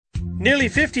Nearly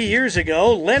 50 years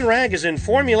ago, Len Ragozin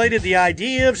formulated the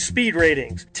idea of speed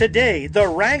ratings. Today, the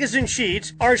Ragozin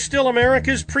sheets are still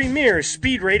America's premier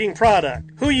speed rating product.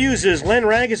 Who uses Len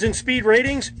Ragozin speed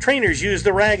ratings? Trainers use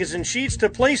the Ragozin sheets to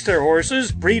place their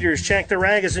horses. Breeders check the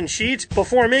Ragozin sheets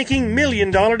before making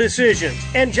million-dollar decisions.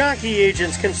 And jockey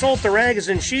agents consult the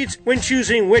Ragozin sheets when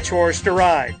choosing which horse to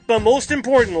ride. But most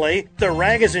importantly, the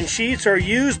Ragozin sheets are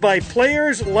used by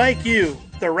players like you.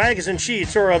 The Ragozin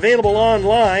sheets are available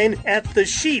online at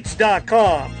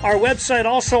thesheets.com. Our website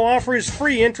also offers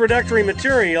free introductory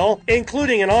material,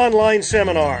 including an online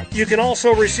seminar. You can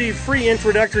also receive free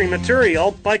introductory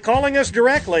material by calling us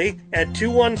directly at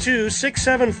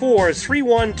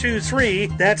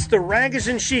 212-674-3123. That's the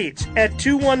Ragozin sheets at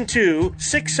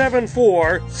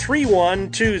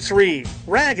 212-674-3123.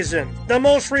 Ragozin, the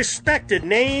most respected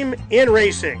name in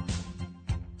racing.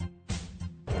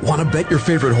 Want to bet your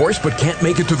favorite horse but can't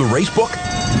make it to the racebook?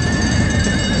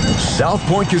 South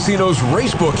Point Casino's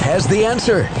Racebook has the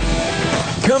answer.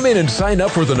 Come in and sign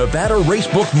up for the Nevada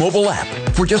Racebook mobile app.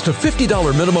 For just a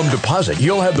 $50 minimum deposit,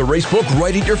 you'll have the Racebook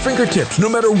right at your fingertips, no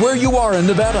matter where you are in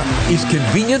Nevada. It's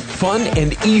convenient, fun,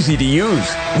 and easy to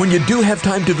use. When you do have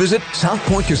time to visit, South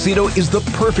Point Casino is the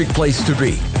perfect place to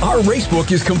be. Our Racebook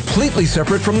is completely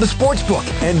separate from the Sportsbook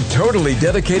and totally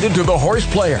dedicated to the horse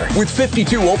player. With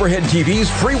 52 overhead TVs,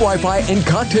 free Wi-Fi, and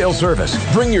cocktail service.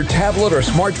 Bring your tablet or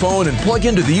smartphone and plug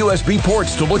into the USB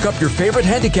ports to look up your favorite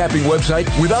handicapping website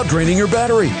without draining your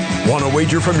battery. Want to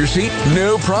wager from your seat?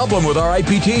 No problem with our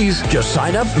IPTs. Just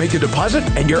sign up, make a deposit,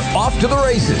 and you're off to the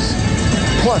races.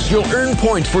 Plus, you'll earn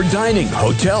points for dining,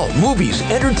 hotel, movies,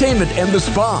 entertainment, and the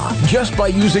spa just by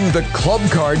using the club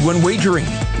card when wagering.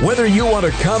 Whether you want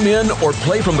to come in or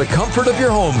play from the comfort of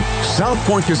your home, South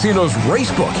Point Casino's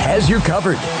Racebook has you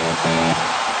covered.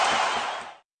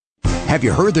 Have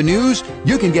you heard the news?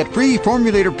 You can get free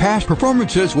Formulator Pass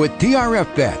performances with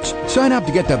DRF bets. Sign up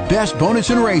to get the best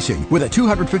bonus in racing with a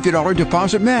 $250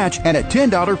 deposit match and a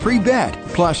 $10 free bet,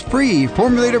 plus free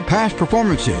Formulator Pass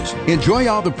performances. Enjoy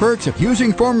all the perks of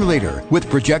using Formulator with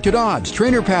projected odds,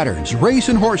 trainer patterns, race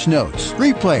and horse notes,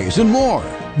 replays, and more.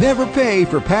 Never pay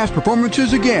for past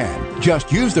performances again.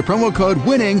 Just use the promo code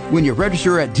WINNING when you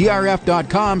register at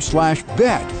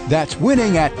drf.com/bet. That's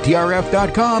winning at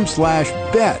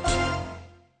drf.com/bet.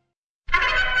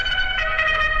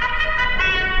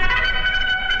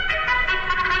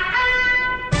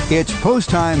 It's post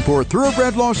time for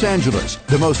Thoroughbred Los Angeles,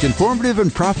 the most informative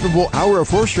and profitable hour of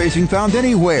horse racing found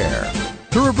anywhere.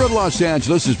 Thoroughbred Los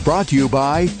Angeles is brought to you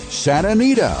by Santa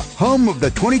Anita, home of the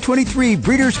 2023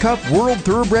 Breeders' Cup World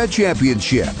Thoroughbred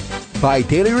Championship. By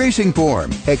Daily Racing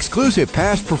Form, exclusive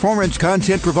past performance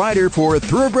content provider for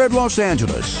Thoroughbred Los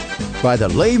Angeles. By the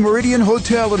Le Meridian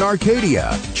Hotel in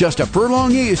Arcadia, just a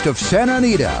furlong east of Santa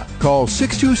Anita. Call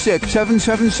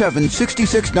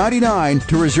 626-777-6699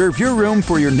 to reserve your room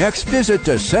for your next visit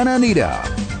to Santa Anita.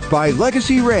 By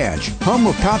Legacy Ranch, home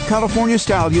of top California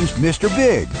stallions Mr.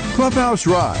 Big, Clubhouse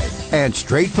Ride, and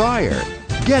Straight Fire.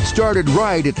 Get started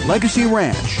right at Legacy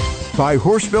Ranch. By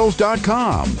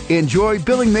Horsebills.com. Enjoy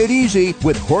billing made easy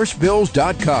with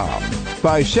Horsebills.com.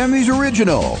 By Sammy's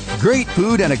Original. Great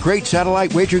food and a great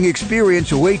satellite wagering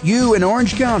experience await you in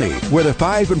Orange County, where the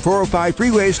 5 and 405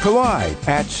 freeways collide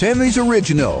at Sammy's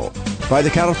Original. By the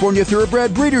California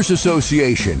Thoroughbred Breeders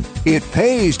Association. It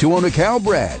pays to own a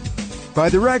Calbred. By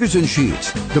the Ragozin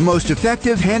Sheets, the most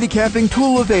effective handicapping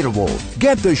tool available.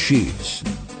 Get the sheets.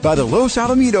 By the Los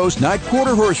Alamitos Night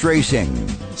Quarter Horse Racing.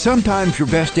 Sometimes your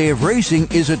best day of racing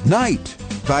is at night.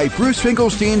 By Bruce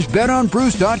Finkelstein's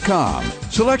BetOnBruce.com.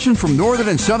 Selection from Northern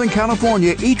and Southern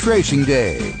California each racing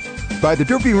day. By the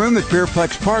Derby Room at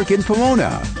Fairplex Park in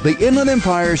Pomona, the Inland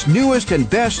Empire's newest and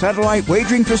best satellite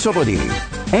wagering facility.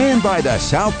 And by the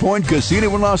South Point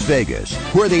Casino in Las Vegas,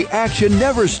 where the action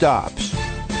never stops.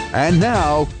 And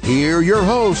now, here are your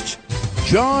hosts,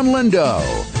 John Lindo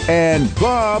and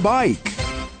Bob Ike.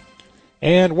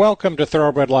 And welcome to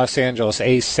Thoroughbred Los Angeles,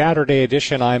 a Saturday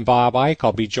edition. I'm Bob Ike.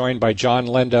 I'll be joined by John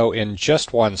Lindo in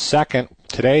just 1 second.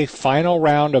 Today, final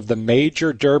round of the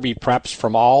major Derby preps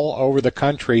from all over the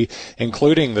country,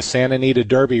 including the Santa Anita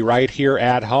Derby right here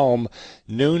at home.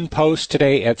 Noon post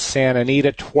today at Santa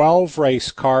Anita, 12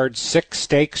 race cards, 6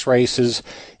 stakes races,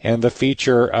 and the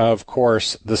feature, of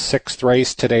course, the 6th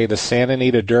race today, the Santa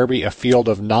Anita Derby, a field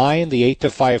of 9. The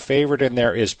 8-5 favorite in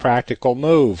there is Practical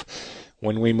Move.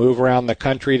 When we move around the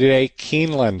country today,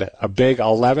 Keeneland, a big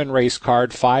 11-race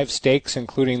card, 5 stakes,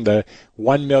 including the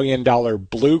 $1 million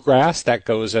Bluegrass. That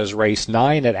goes as race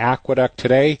 9 at Aqueduct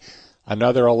today.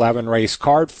 Another 11-race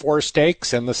card, 4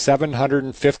 stakes, and the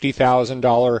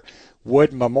 $750,000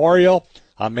 Wood Memorial.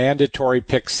 A mandatory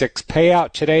pick 6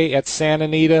 payout today at Santa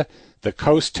Anita. the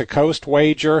coast-to-coast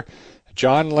wager.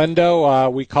 John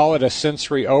Lindo, we call it a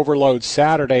sensory overload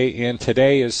Saturday, and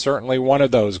today is certainly one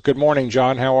of those. Good morning,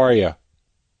 John. How are you?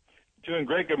 Doing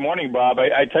great. Good morning, Bob.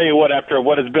 I tell you what, after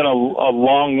what has been a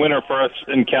long winter for us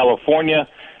in California,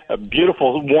 a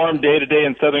beautiful warm day today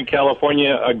in Southern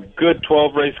California, a good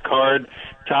 12-race card,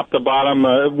 top to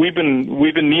bottom. We've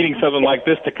been needing something like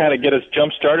this to kind of get us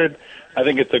jump-started. I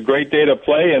think it's a great day to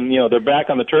play, and, they're back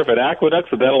on the turf at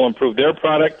Aqueduct, so that'll improve their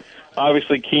product.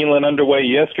 Obviously, Keeneland underway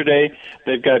yesterday.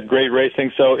 They've got great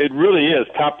racing, so it really is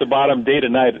top to bottom, day to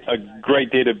night, a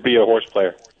great day to be a horse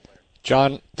player.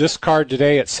 John, this card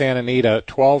today at Santa Anita,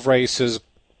 12 races,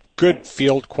 good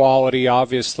field quality,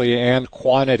 obviously, and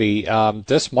quantity.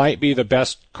 This might be the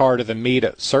best card of the meet.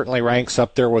 It certainly ranks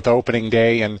up there with opening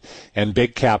day and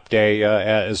big cap day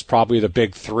as probably the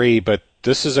big three, but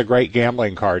this is a great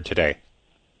gambling card today.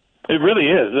 It really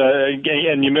is.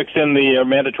 And you mix in the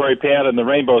mandatory payout and the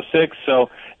Rainbow Six, so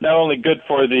not only good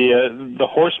for the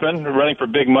horsemen running for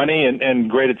big money and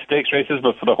graded stakes races,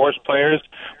 but for the horse players,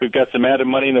 we've got some added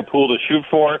money in the pool to shoot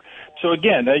for. So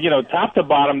again, top to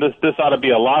bottom, this ought to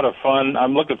be a lot of fun.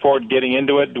 I'm looking forward to getting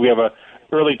into it. We have a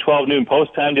early 12 noon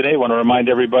post time today. Want to remind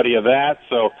everybody of that.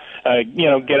 So,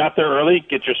 get out there early,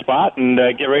 get your spot, and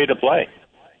get ready to play.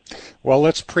 Well,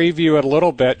 let's preview it a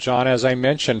little bit, John. As I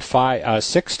mentioned,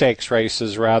 6 stakes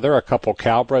races, rather, a couple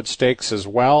Calbred stakes as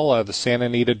well. The Santa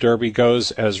Anita Derby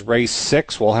goes as race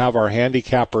 6. We'll have our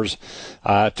handicappers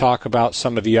talk about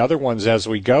some of the other ones as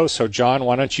we go. So, John,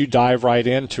 why don't you dive right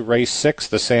into race 6,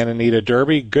 the Santa Anita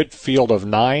Derby. Good field of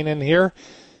 9 in here.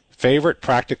 Favorite,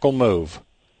 Practical Move.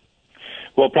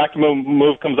 Well, Practical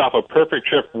Move comes off a perfect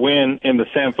trip win in the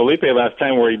San Felipe last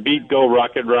time where he beat Go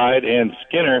Rocket Ride and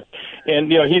Skinner. And,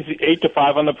 he's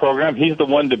 8-5 on the program. He's the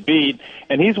one to beat.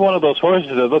 And he's one of those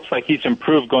horses that looks like he's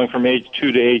improved going from age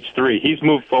 2 to age 3. He's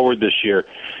moved forward this year.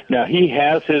 Now, he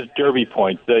has his Derby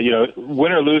points.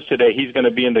 Win or lose today, he's going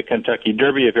to be in the Kentucky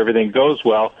Derby if everything goes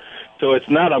well. So it's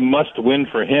not a must-win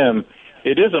for him.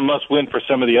 It is a must-win for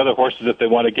some of the other horses if they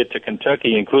want to get to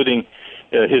Kentucky, including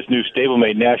his new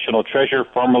stablemate, National Treasure,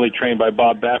 formerly trained by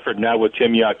Bob Baffert, now with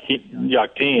Tim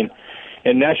Yachteen.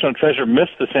 And National Treasure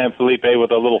missed the San Felipe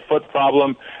with a little foot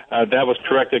problem. That was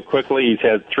corrected quickly. He's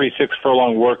had 3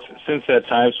 6-furlong works since that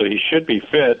time, so he should be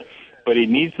fit, but he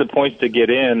needs the points to get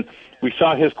in. We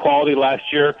saw his quality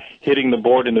last year hitting the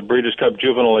board in the Breeders' Cup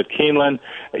Juvenile at Keeneland.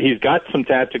 He's got some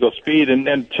tactical speed,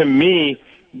 and to me,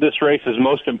 this race is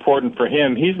most important for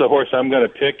him. He's the horse I'm going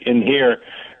to pick in here.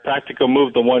 Practical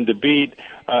Move, the one to beat.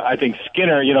 I think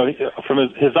Skinner, from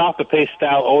his off-the-pace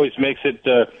style always makes it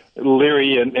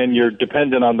leery, and you're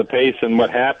dependent on the pace and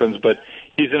what happens, but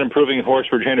he's an improving horse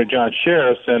for trainer John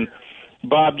Sheriffs. And,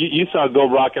 Bob, you saw Go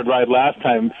Rocket Ride last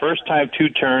time. First time 2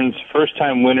 turns, first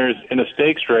time winners in a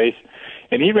stakes race,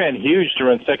 and he ran huge to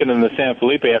run second in the San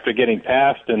Felipe after getting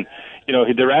passed. And,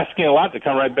 they're asking a lot to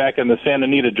come right back in the Santa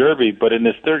Anita Derby, but in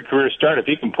his third career start, if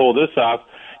he can pull this off,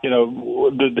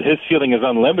 his ceiling is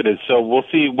unlimited. So we'll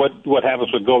see what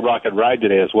happens with Go Rocket Ride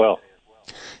today as well.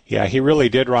 Yeah, he really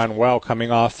did run well,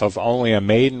 coming off of only a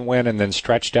maiden win and then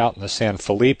stretched out in the San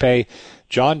Felipe.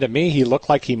 John, to me, he looked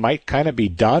like he might kind of be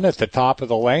done at the top of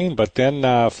the lane, but then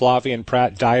Flavien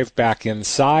Prat dived back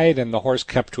inside, and the horse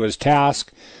kept to his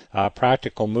task.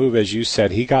 Practical Move, as you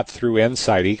said, he got through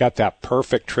inside. He got that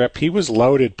perfect trip. He was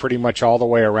loaded pretty much all the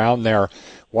way around there.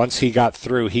 Once he got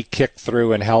through, he kicked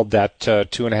through and held that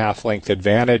 2.5 length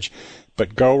advantage.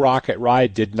 But Go Rocket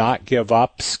Ride did not give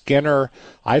up. Skinner,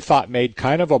 I thought, made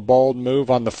kind of a bold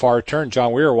move on the far turn.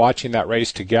 John, we were watching that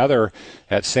race together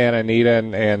at Santa Anita,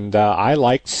 and I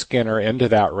liked Skinner into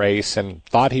that race and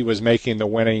thought he was making the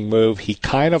winning move. He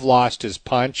kind of lost his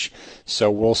punch, so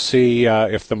we'll see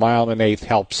if the 1 1/8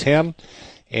 helps him.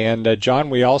 And, John,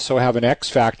 we also have an X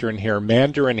factor in here,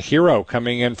 Mandarin Hero,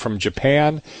 coming in from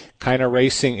Japan, kind of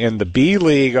racing in the B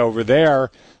League over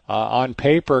there. On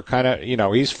paper, kind of,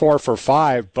 he's 4 for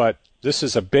 5, but this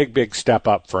is a big, big step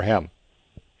up for him.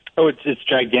 Oh, it's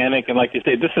gigantic. And like you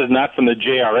say, this is not from the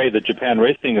JRA, the Japan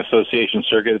Racing Association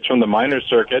circuit. It's from the minor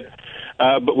circuit.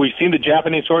 But we've seen the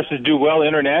Japanese horses do well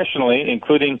internationally,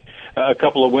 including a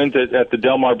couple of wins at the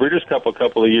Del Mar Breeders' Cup a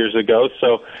couple of years ago.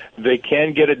 So they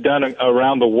can get it done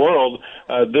around the world.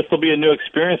 This will be a new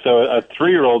experience, though, a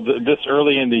 3-year-old this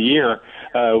early in the year.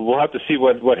 We'll have to see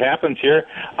what happens here.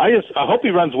 I hope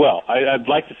he runs well. I'd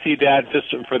like to see that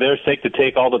just for their sake, to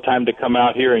take all the time to come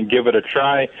out here and give it a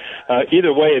try.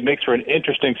 Either way, it makes for an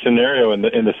interesting scenario in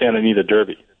the Santa Anita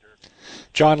Derby.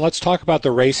 John, let's talk about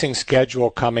the racing schedule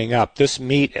coming up. This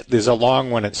meet is a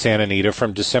long one at Santa Anita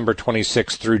from December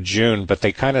 26th through June, but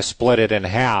they kind of split it in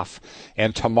half.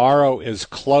 And tomorrow is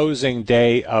closing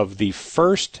day of the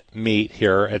first meet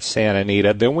here at Santa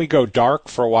Anita. Then we go dark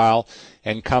for a while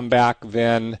and come back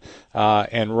then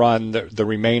and run the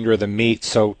remainder of the meet.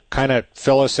 So kind of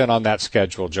fill us in on that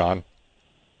schedule, John.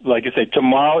 Like I say,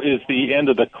 tomorrow is the end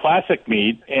of the Classic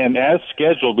meet, and as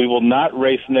scheduled, we will not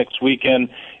race next weekend.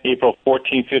 April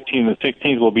 14th, 15th, and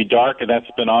 16th will be dark, and that's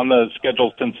been on the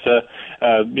schedule since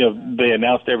they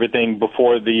announced everything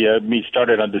before the meet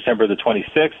started on December the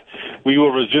 26th. We will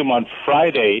resume on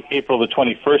Friday, April the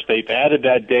 21st. They've added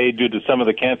that day due to some of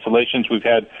the cancellations we've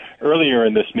had earlier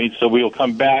in this meet, so we will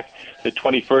come back the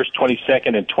 21st,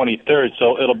 22nd, and 23rd.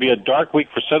 So it'll be a dark week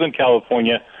for Southern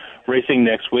California racing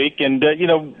next week, and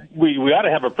we ought to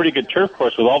have a pretty good turf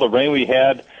course with all the rain we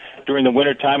had during the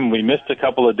wintertime, and we missed a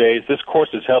couple of days. This course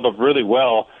has held up really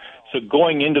well. So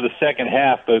going into the second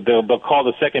half, they'll call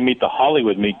the second meet the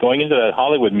Hollywood meet. Going into that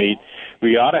Hollywood meet,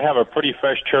 we ought to have a pretty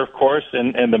fresh turf course,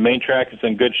 and the main track is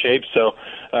in good shape. So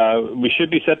we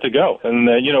should be set to go. And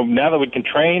now that we can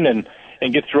train and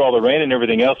get through all the rain and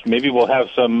everything else, maybe we'll have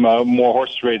some more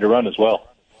horses ready to run as well.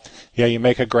 Yeah, you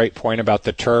make a great point about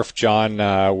the turf,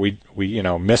 John. We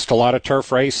missed a lot of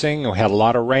turf racing. We had a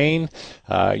lot of rain.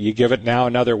 You give it now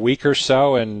another week or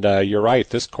so, and you're right.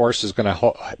 This course is going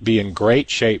to be in great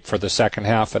shape for the second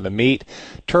half of the meet.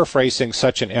 Turf racing,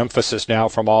 such an emphasis now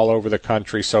from all over the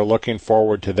country, so looking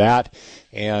forward to that.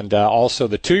 And also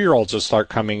the 2-year-olds will start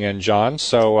coming in, John,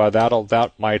 so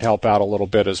that might help out a little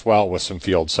bit as well with some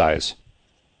field size.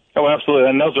 Oh, absolutely,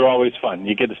 and those are always fun.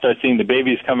 You get to start seeing the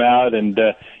babies come out, and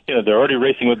they're already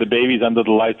racing with the babies under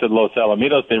the lights at Los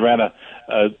Alamitos. They ran a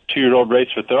 2-year-old race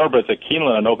for Thoroughbreds at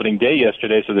Keeneland on opening day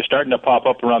yesterday, so they're starting to pop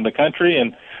up around the country,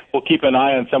 and we'll keep an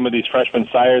eye on some of these freshman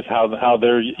sires, how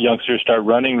their youngsters start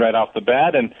running right off the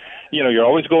bat, and you're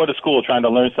always going to school trying to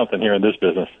learn something here in this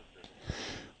business.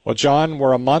 Well, John,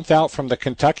 we're a month out from the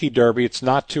Kentucky Derby. It's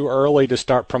not too early to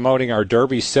start promoting our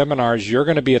Derby seminars. You're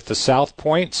going to be at the South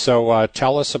Point, so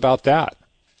tell us about that.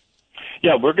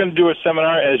 Yeah, we're going to do a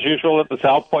seminar as usual at the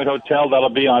South Point Hotel. That'll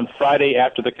be on Friday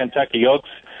after the Kentucky Oaks.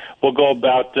 We'll go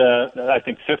about,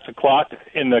 6 o'clock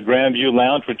in the Grandview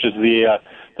Lounge, which is the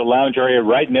lounge area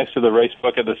right next to the race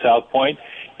book at the South Point.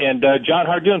 And John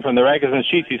Hardoon from the Raggers and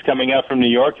Sheets, he's coming out from New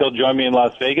York. He'll join me in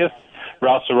Las Vegas.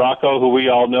 Ralph Sirocco, who we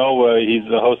all know, he's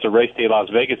the host of Race Day Las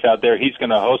Vegas out there. He's going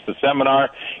to host the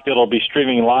seminar. It'll be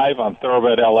streaming live on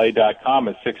thoroughbredla.com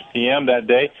at 6 p.m. that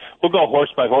day. We'll go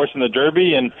horse by horse in the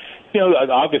Derby, and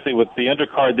obviously with the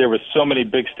undercard, there were so many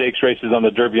big stakes races on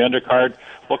the Derby undercard.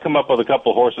 We'll come up with a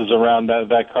couple horses around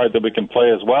that card that we can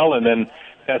play as well, and then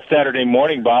that Saturday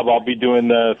morning, Bob, I'll be doing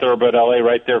the Thoroughbred LA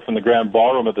right there from the Grand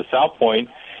Ballroom at the South Point.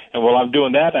 And while I'm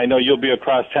doing that, I know you'll be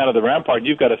across town at the Rampart.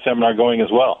 You've got a seminar going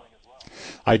as well.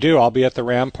 I do. I'll be at the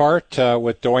Rampart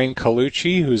with Dwayne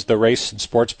Colucci, who's the race and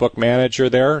sportsbook manager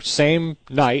there. Same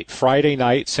night, Friday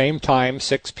night, same time,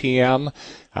 6 p.m.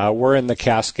 We're in the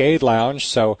Cascade Lounge,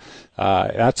 so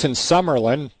that's in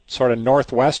Summerlin, sort of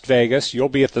northwest Vegas. You'll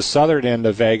be at the southern end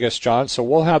of Vegas, John, so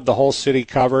we'll have the whole city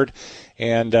covered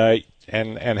and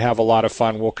have a lot of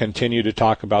fun. We'll continue to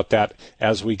talk about that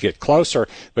as we get closer.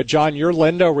 But, John, your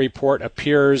Lindo report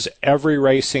appears every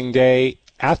racing day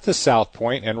at the South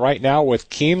Point, and right now with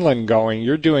Keeneland going,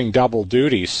 you're doing double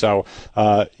duty, so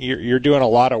you're doing a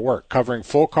lot of work covering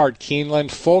full card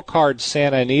Keeneland, full card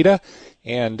Santa Anita,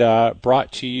 and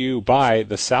brought to you by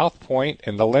the South Point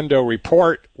and the Lindo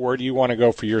Report. Where do you want to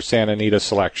go for your Santa Anita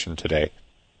selection today?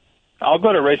 I'll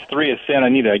go to race 3 at Santa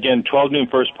Anita. Again, 12 noon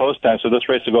first post time, so this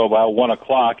race will go about 1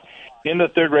 o'clock. In the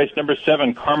third race, number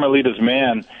 7, Carmelita's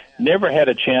Man, never had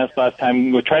a chance last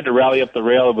time. We tried to rally up the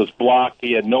rail. It was blocked.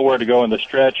 He had nowhere to go in the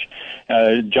stretch.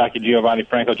 Jockey Giovanni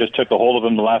Franco just took a hold of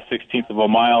him the last 16th of a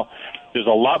mile. There's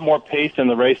a lot more pace in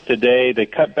the race today. They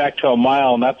cut back to a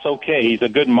mile, and that's okay. He's a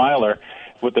good miler.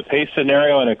 With the pace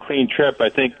scenario and a clean trip, I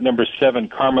think number 7,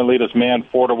 Carmelita's Man,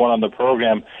 4-1 on the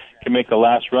program, can make the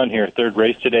last run here. Third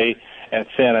race today at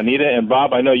Santa Anita. And,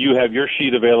 Bob, I know you have your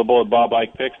sheet available at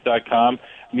bobikepicks.com.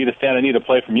 Need a Santa Anita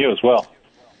play from you as well.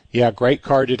 Yeah, great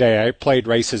card today. I played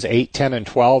races 8, 10, and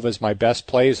 12 as my best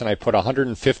plays, and I put a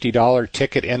 $150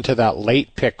 ticket into that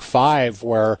late pick 5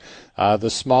 where the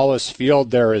smallest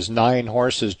field there is 9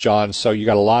 horses, John, so you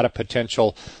got a lot of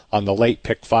potential on the late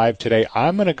pick 5 today.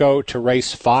 I'm going to go to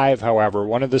race 5, however.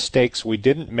 One of the stakes we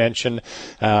didn't mention,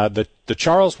 the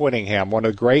Charles Whittingham, one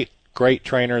of the great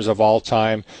trainers of all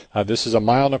time. This is a 1.25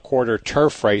 mile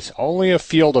turf race. Only a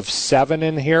field of 7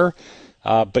 in here.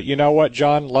 But you know what,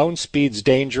 John? Lone speed's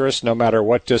dangerous no matter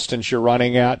what distance you're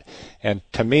running at. And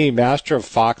to me, Master of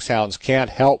Foxhounds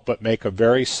can't help but make a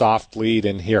very soft lead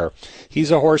in here. He's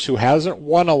a horse who hasn't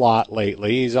won a lot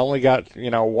lately. He's only got,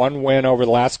 one win over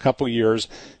the last couple years,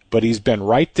 but he's been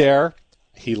right there.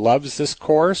 He loves this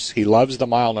course. He loves the 1.25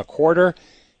 miles,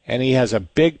 and he has a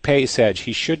big pace edge.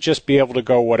 He should just be able to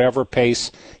go whatever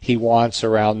pace he wants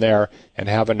around there and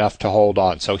have enough to hold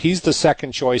on. So he's the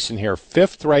second choice in here.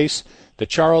 Fifth race, the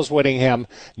Charles Whittingham,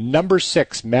 number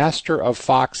 6, Master of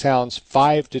Foxhounds,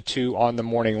 5-2 on the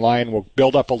morning line. We'll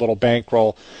build up a little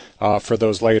bankroll for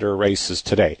those later races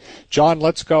today. John,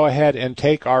 let's go ahead and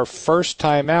take our first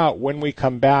time out. When we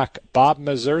come back, Bob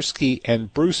Mazursky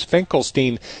and Bruce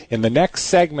Finkelstein. In the next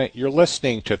segment, you're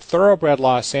listening to Thoroughbred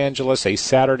Los Angeles, a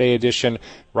Saturday edition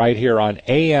right here on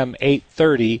AM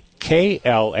 830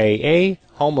 KLAA,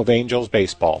 home of Angels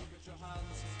baseball.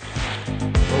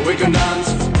 We can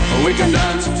dance,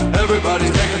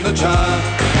 everybody's taking the chance.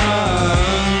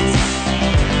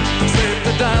 Safe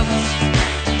to dance,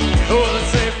 oh,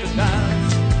 it's safe to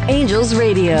dance. Angels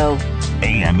Radio.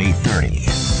 AM 830.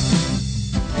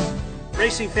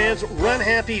 Racing fans, Run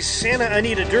Happy Santa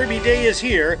Anita Derby Day is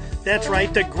here. That's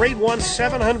right, the Grade 1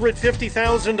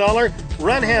 $750,000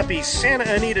 Run Happy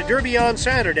Santa Anita Derby on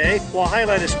Saturday will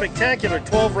highlight a spectacular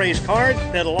 12-race card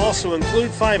that'll also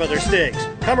include 5 other stakes.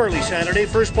 Come early Saturday.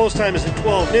 First post time is at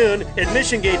 12 noon.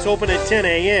 Admission gates open at 10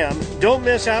 a.m. Don't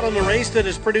miss out on the race that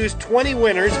has produced 20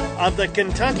 winners of the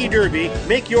Kentucky Derby.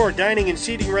 Make your dining and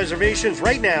seating reservations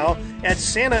right now at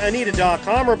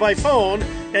santaanita.com or by phone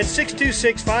at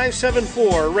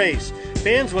 626-574-RACE.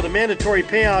 Fans, with a mandatory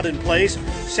payout in place,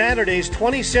 Saturday's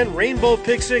 20-cent Rainbow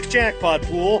Pick 6 jackpot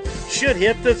pool should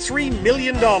hit the $3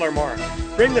 million mark.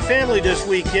 Bring the family this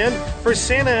weekend for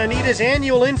Santa Anita's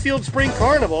annual Infield Spring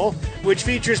Carnival, which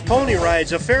features pony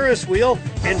rides, a Ferris wheel,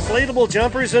 inflatable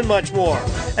jumpers, and much more.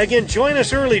 Again, join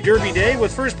us early Derby Day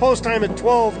with first post time at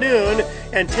 12 noon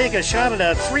and take a shot at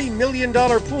a $3 million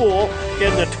pool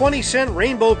in the 20-cent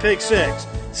Rainbow Pick 6.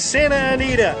 Santa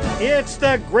Anita, it's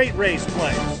the great race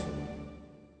place.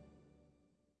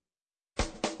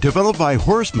 Developed by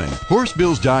Horseman,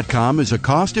 Horsebills.com is a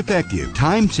cost-effective,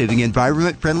 time-saving,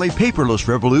 environment-friendly, paperless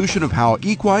revolution of how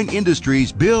equine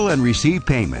industries bill and receive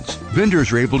payments.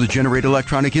 Vendors are able to generate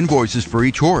electronic invoices for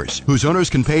each horse, whose owners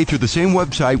can pay through the same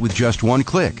website with just one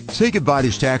click. Say goodbye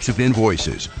to stacks of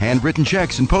invoices, handwritten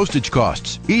checks, and postage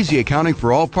costs. Easy accounting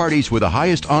for all parties with the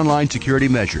highest online security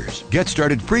measures. Get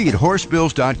started free at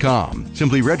Horsebills.com.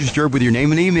 Simply register with your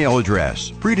name and email address.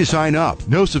 Free to sign up.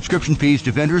 No subscription fees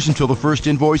to vendors until the first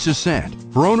invoice is sent.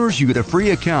 For owners, you get a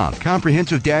free account,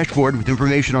 comprehensive dashboard with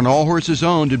information on all horses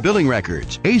owned and billing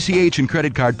records, ACH and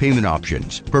credit card payment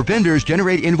options. For vendors,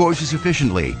 generate invoices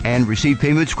efficiently and receive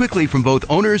payments quickly from both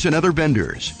owners and other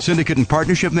vendors. Syndicate and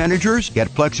partnership managers get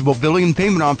flexible billing and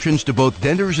payment options to both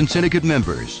vendors and syndicate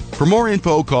members. For more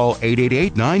info, call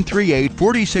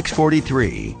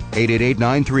 888-938-4643,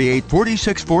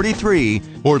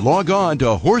 888-938-4643, or log on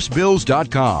to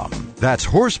horsebills.com. That's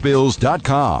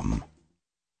horsebills.com.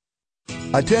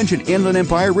 Attention Inland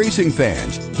Empire racing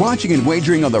fans. Watching and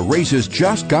wagering on the races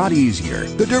just got easier.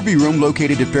 The Derby Room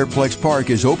located at Fairplex Park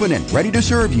is open and ready to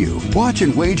serve you. Watch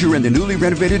and wager in the newly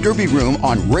renovated Derby Room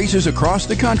on races across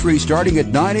the country starting at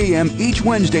 9 a.m. each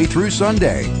Wednesday through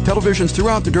Sunday. Televisions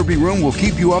throughout the Derby Room will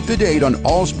keep you up to date on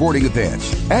all sporting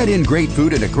events. Add in great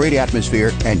food and a great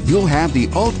atmosphere and you'll have the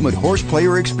ultimate horse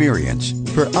player experience.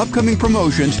 For upcoming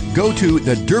promotions, go to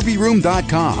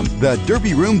thederbyroom.com,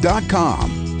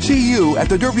 thederbyroom.com. See you at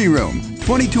the Derby Room,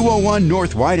 2201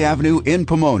 North White Avenue in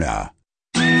Pomona.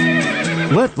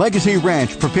 Let Legacy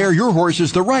Ranch prepare your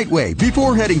horses the right way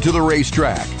before heading to the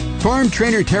racetrack. Farm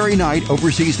trainer Terry Knight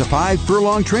oversees the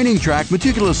 5-furlong training track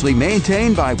meticulously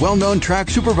maintained by well-known track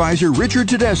supervisor Richard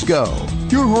Tedesco.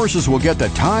 Your horses will get the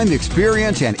time,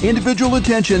 experience, and individual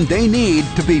attention they need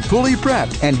to be fully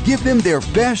prepped and give them their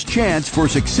best chance for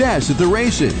success at the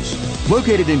races.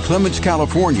 Located in Clements,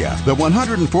 California, the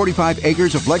 145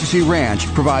 acres of Legacy Ranch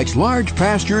provides large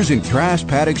pastures and grass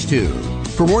paddocks too.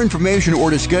 For more information or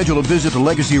to schedule a visit to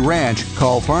Legacy Ranch,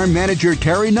 call Farm Manager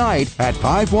Terry Knight at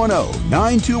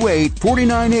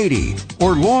 510-928-4980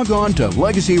 or log on to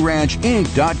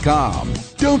LegacyRanchInc.com.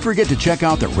 Don't forget to check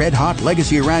out the red-hot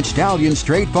Legacy Ranch Stallion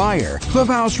Straight Fire,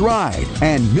 Clubhouse Ride,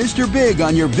 and Mr. Big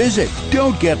on your visit.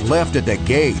 Don't get left at the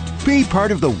gate. Be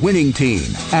part of the winning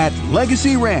team at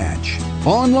Legacy Ranch.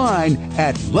 Online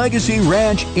at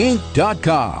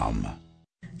LegacyRanchInc.com.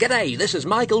 G'day, this is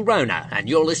Michael Rona, and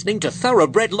you're listening to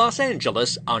Thoroughbred Los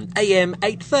Angeles on AM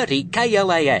 830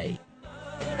 KLAA.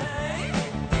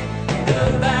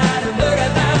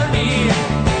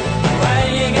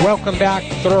 Welcome back,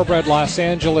 Thoroughbred Los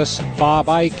Angeles, Bob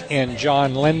Ike and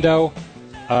John Lindo.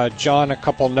 John, a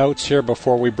couple notes here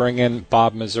before we bring in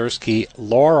Bob Mazurski.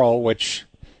 Laurel, which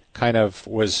kind of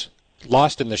was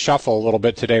lost in the shuffle a little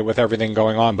bit today with everything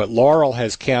going on, but Laurel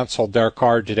has canceled their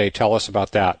card today. Tell us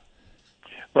about that.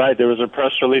 Right. There was a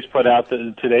press release put out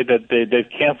today that they've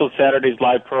canceled Saturday's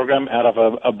live program out of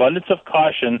an abundance of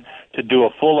caution to do a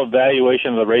full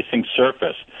evaluation of the racing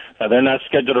surface. Now, they're not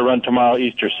scheduled to run tomorrow,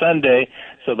 Easter Sunday,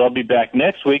 so they'll be back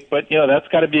next week. But, that's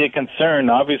got to be a concern.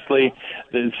 Obviously,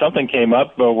 something came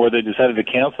up where they decided to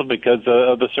cancel because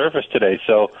of the surface today.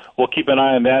 So we'll keep an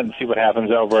eye on that and see what happens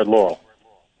over at Laurel.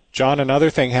 John, another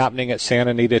thing happening at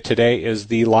Santa Anita today is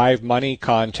the live money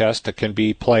contest that can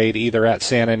be played either at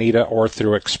Santa Anita or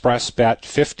through ExpressBet.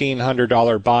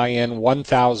 $1,500 buy-in,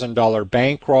 $1,000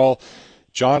 bankroll.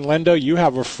 John Lindo, you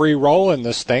have a free roll in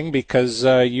this thing because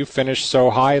you finished so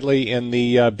highly in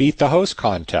the Beat the Host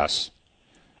contest.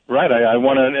 Right, I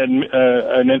won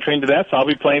an entry into that, so I'll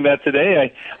be playing that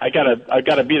today. I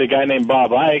gotta beat a guy named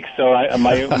Bob Ike, so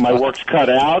my work's cut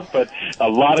out. But a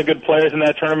lot of good players in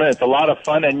that tournament. It's a lot of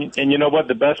fun, and you know what?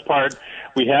 The best part,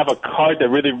 we have a card that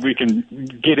really we can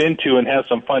get into and have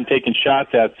some fun taking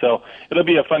shots at. So it'll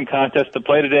be a fun contest to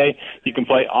play today. You can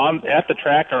play at the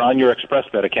track or on your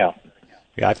ExpressBet account.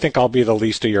 Yeah, I think I'll be the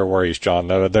least of your worries, John.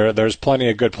 There's plenty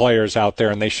of good players out there,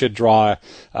 and they should draw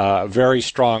a very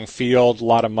strong field, a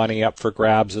lot of money up for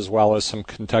grabs, as well as some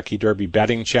Kentucky Derby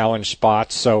betting challenge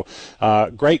spots. So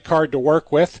great card to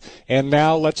work with. And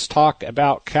now let's talk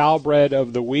about Calbred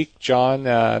of the Week, John.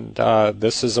 And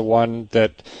this is a one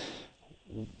that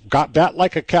got bet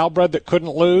like a Calbred that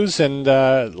couldn't lose. And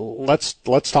let's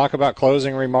talk about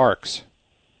closing remarks.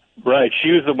 Right. She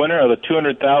was the winner of the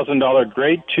 $200,000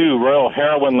 Grade 2 Royal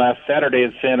Heroine last Saturday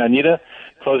at Santa Anita.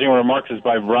 Closing remarks is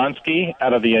by Vronsky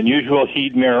out of the Unusual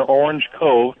Heat Mare Orange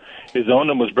Cove. Is owned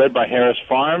and was bred by Harris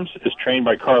Farms. Is trained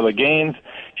by Carla Gaines.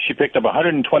 She picked up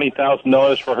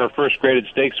 $120,000 for her first graded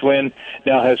stakes win.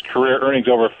 Now has career earnings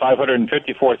over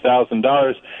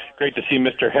 $554,000. Great to see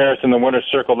Mr. Harris in the winner's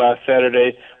circle last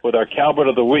Saturday with our Calbred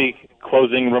of the Week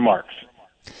closing remarks.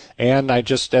 And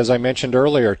as I mentioned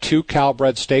earlier, 2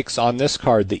 Calbred stakes on this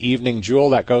card. The Evening Jewel,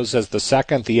 that goes as the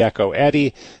 2nd, the Echo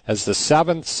Eddie as the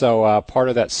 7th. So part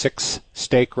of that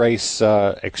 6-stake race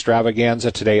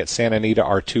extravaganza today at Santa Anita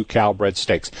are 2 Calbred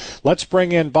stakes. Let's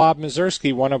bring in Bob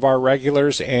Mazurski, one of our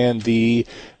regulars and the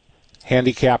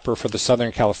handicapper for the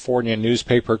Southern California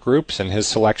newspaper groups, and his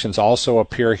selections also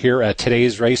appear here at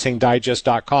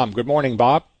todaysracingdigest.com. Good morning,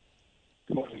 Bob.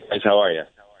 Good morning, guys. How are you?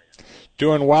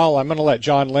 Doing well. I'm going to let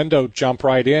John Lindo jump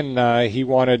right in. He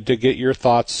wanted to get your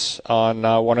thoughts on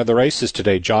one of the races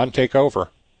today. John, take over.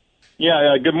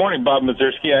 Yeah, good morning, Bob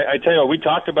Mazurski. I tell you what, we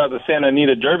talked about the Santa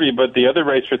Anita Derby, but the other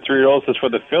race for 3-year-olds is for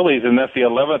the fillies, and that's the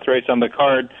 11th race on the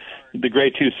card, the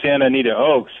Grade 2 Santa Anita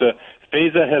Oaks.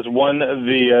 Feza has won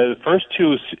the first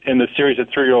 2 in the series of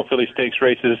 3-year-old filly stakes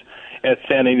races at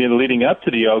Santa Anita leading up to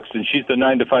the Oaks, and she's the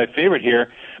 9-5 favorite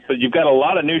here. But you've got a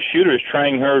lot of new shooters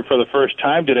trying her for the first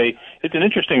time today. It's an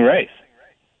interesting race.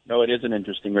 No, it is an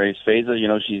interesting race.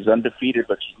 Feza, she's undefeated,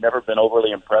 but she's never been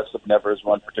overly impressive, never has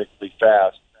run particularly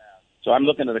fast. So I'm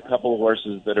looking at a couple of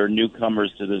horses that are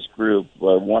newcomers to this group.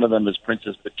 One of them is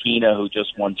Princess Patina, who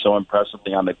just won so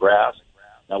impressively on the grass.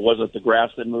 Now, was it the grass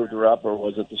that moved her up, or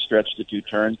was it the stretch to 2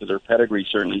 turns? Because her pedigree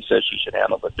certainly says she should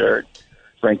handle the dirt.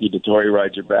 Frankie Dettori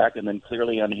rides her back, and then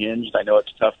Clearly Unhinged. I know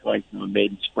it's tough going from a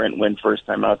maiden sprint win first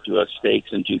time out to a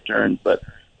stakes in 2 turns, but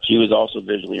she was also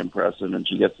visually impressive, and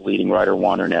she gets the leading rider,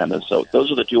 Juan Hernandez. So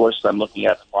those are the 2 horses I'm looking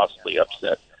at to possibly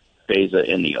upset Feza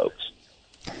in the Oaks.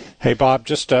 Hey, Bob,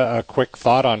 just a quick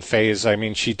thought on Feza. I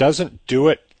mean, she doesn't do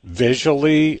it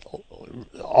visually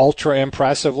ultra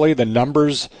impressively. The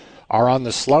numbers are on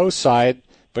the slow side,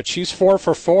 but she's 4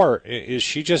 for 4. Is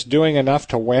she just doing enough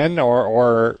to win,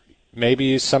 or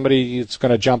maybe somebody is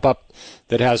going to jump up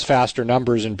that has faster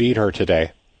numbers and beat her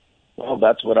today? Well,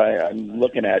 that's what I'm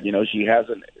looking at. She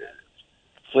hasn't.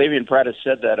 Flavian Pratt has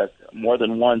said that more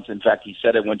than once. In fact, he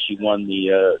said it when she won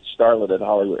the Starlet at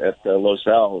Hollywood at Los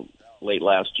Al late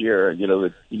last year.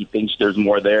 That he thinks there's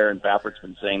more there, and Baffert's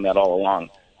been saying that all along.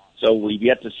 So we've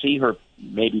yet to see her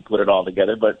maybe put it all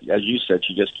together. But as you said,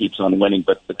 she just keeps on winning.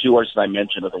 But the 2 horses I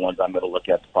mentioned are the ones I'm going to look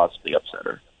at to possibly upset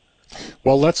her.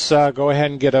 Well, let's go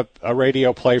ahead and get a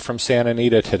radio play from Santa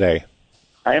Anita today.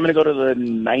 I am going to go to the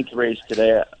 9th race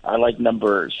today. I like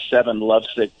number 7,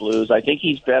 Lovesick Blues. I think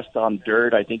he's best on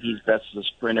dirt. I think he's best as a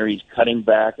sprinter. He's cutting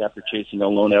back after chasing a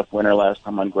Lone F winner last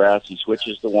time on grass. He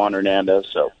switches to Juan Hernandez,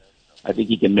 so I think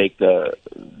he can make the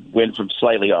win from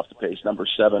slightly off the pace. Number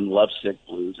 7, Lovesick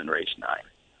Blues in race 9.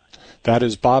 That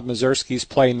is Bob Mazurski's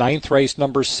play. 9th race,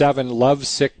 number 7, Love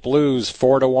Sick Blues,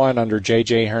 4-1 under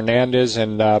J.J. Hernandez.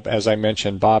 And as I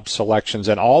mentioned, Bob's selections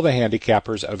and all the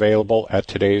handicappers available at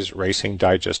today's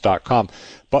RacingDigest.com.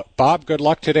 But Bob, good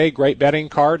luck today. Great betting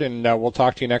card, and we'll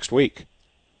talk to you next week.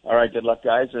 All right, good luck,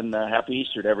 guys, and happy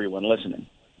Easter to everyone listening.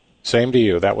 Same to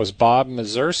you. That was Bob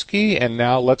Mazurski, and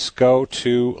now let's go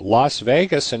to Las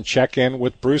Vegas and check in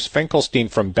with Bruce Finkelstein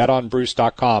from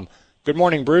BetOnBruce.com. Good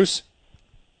morning, Bruce.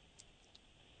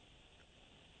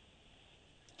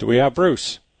 Do we have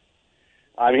Bruce?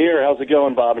 I'm here. How's it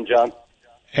going, Bob and John?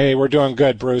 Hey, we're doing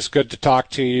good, Bruce. Good to talk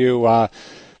to you.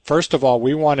 First of all,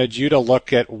 we wanted you to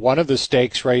look at one of the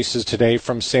stakes races today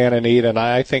from Santa Anita, and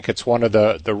I think it's one of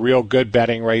the real good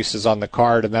betting races on the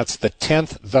card, and that's the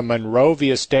 10th, the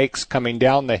Monrovia Stakes, coming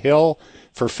down the hill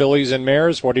for fillies and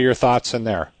mares. What are your thoughts in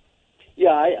there?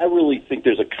 Yeah, I really think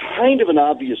there's a kind of an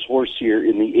obvious horse here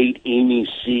in the 8 Amy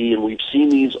C, and we've seen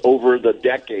these over the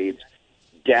decades.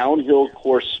 Downhill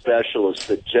course specialists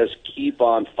that just keep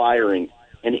on firing.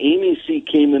 And Amy C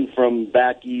came in from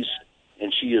back east,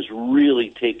 and she has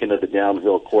really taken to the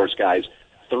downhill course, guys.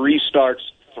 3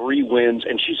 starts, 3 wins,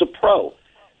 and she's a pro.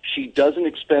 She doesn't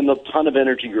expend a ton of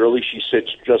energy early. She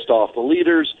sits just off the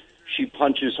leaders. She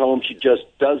punches home. She just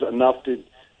does enough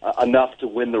to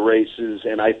win the races,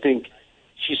 and I think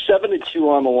she's 7-2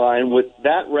 on the line. With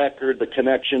that record, the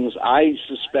connections, I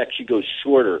suspect she goes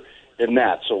shorter than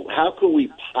that. So how can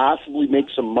we possibly make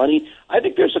some money? I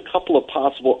think there's a couple of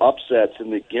possible upsets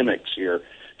in the gimmicks here.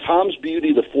 Tom's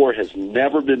Beauty, the 4, has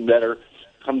never been better.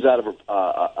 Comes out of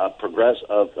a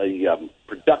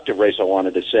productive race, I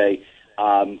wanted to say.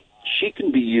 She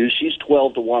can be used. She's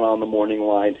 12-1 on the morning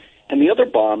line. And the other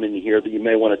bomb in here that you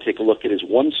may want to take a look at is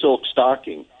One Silk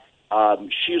Stocking.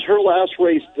 Her last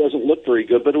race doesn't look very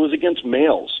good, but it was against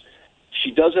males. She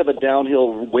does have a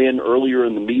downhill win earlier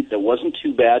in the meet that wasn't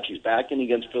too bad. She's back in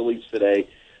against fillies today.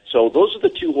 So those are the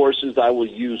 2 horses I will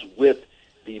use with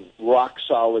the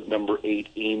rock-solid number 8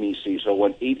 Amy C. So I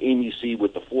went 8 Amy C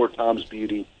with the 4 Tom's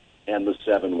Beauty and the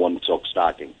 7 One Silk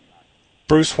Stocking.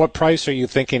 Bruce, what price are you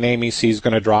thinking Amy C is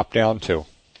going to drop down to?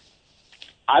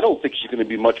 I don't think she's going to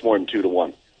be much more than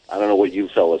 2-1. I don't know what you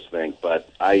fellas think, but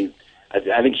I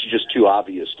think she's just too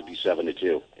obvious to be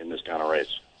 7-2 in this kind of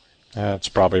race. That's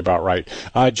probably about right.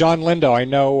 John Lindo, I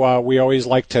know we always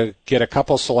like to get a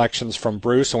couple selections from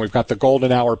Bruce, and we've got the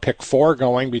Golden Hour pick 4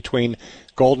 going between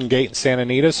Golden Gate and Santa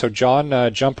Anita. So,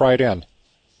 John, jump right in.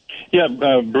 Yeah,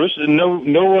 Bruce,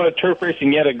 no turf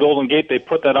racing yet at Golden Gate. They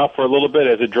put that off for a little bit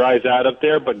as it dries out up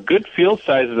there, but good field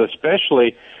sizes,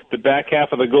 especially the back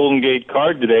half of the Golden Gate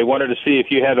card today. Wanted to see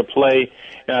if you had a play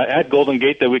at Golden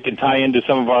Gate that we can tie into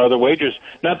some of our other wagers.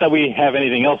 Not that we have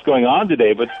anything else going on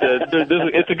today, but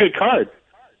it's a good card.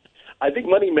 I think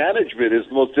money management is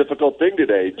the most difficult thing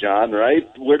today, John, right?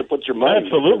 Where to put your money.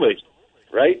 Absolutely.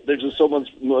 Right? There's just so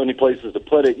many places to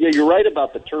put it. Yeah, you're right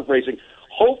about the turf racing.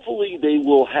 Hopefully they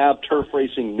will have turf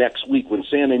racing next week when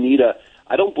Santa Anita,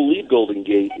 I don't believe Golden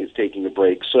Gate is taking a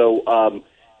break. So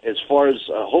as far as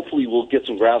hopefully we'll get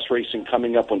some grass racing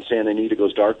coming up when Santa Anita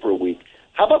goes dark for a week.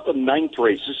 How about the 9th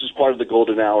race? This is part of the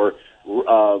Golden Hour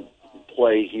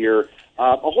play here.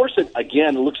 A horse that,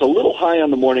 again, looks a little high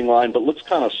on the morning line, but looks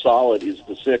kind of solid, is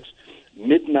the 6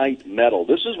 Midnight Medal.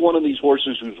 This is one of these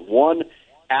horses who's won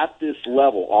at this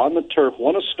level on the turf,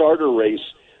 won a starter race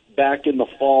back in the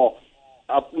fall.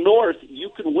 Up north, you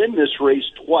can win this race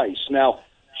twice. Now,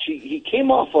 he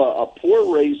came off a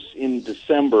poor race in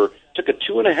December, took a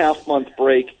 2.5-month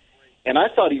break, and I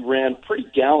thought he ran pretty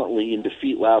gallantly in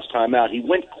defeat last time out. He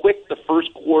went quick the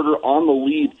first quarter on the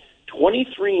lead.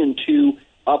 23-2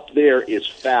 up there is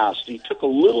fast. He took a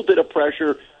little bit of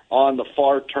pressure on the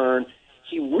far turn.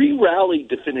 He re-rallied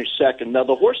to finish second. Now,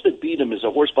 the horse that beat him is a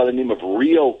horse by the name of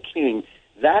Rio King.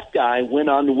 That guy went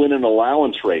on to win an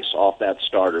allowance race off that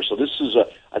starter. So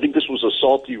I think this was a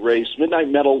salty race. Midnight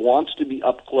Medal wants to be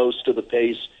up close to the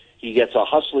pace. He gets a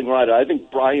hustling rider. I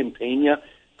think Brian Pena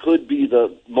could be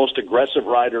the most aggressive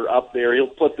rider up there. He'll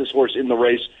put this horse in the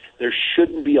race. There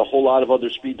shouldn't be a whole lot of other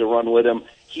speed to run with him.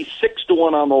 He's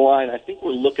 6-1 on the line. I think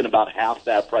we're looking about half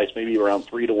that price, maybe around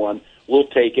 3-1. We'll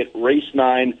take it. Race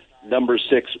 9, number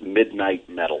 6, Midnight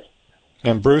Medal.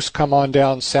 And Bruce, come on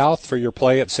down south for your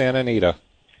play at Santa Anita.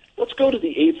 Let's go to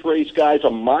the 8th race, guys.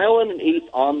 1 mile and an eighth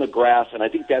on the grass, and I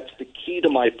think that's the key to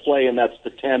my play, and that's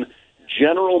the 10,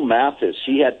 General Mathis.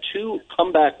 He had 2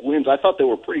 comeback wins. I thought they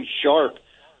were pretty sharp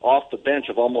off the bench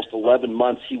of almost 11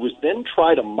 months. He was then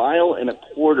tried 1.25 miles.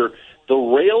 The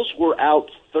rails were out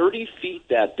 30 feet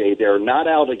that day. They're not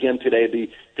out again today.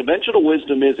 The conventional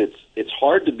wisdom is it's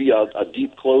hard to be a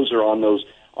deep closer on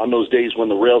those days when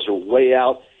the rails are way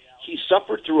out. He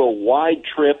suffered through a wide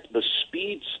trip. The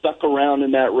speed stuck around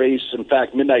in that race. In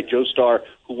fact, Midnight Joestar,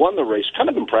 who won the race, kind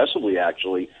of impressively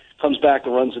actually, comes back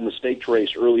and runs in the stakes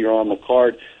race earlier on the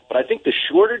card. But I think the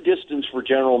shorter distance for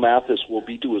General Mathis will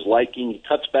be to his liking. He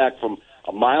cuts back from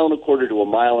 1.25 miles to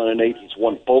 1.1 miles. He's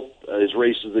won both his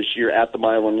races this year at the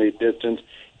 1.1 mile distance.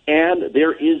 And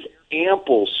there is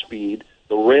ample speed.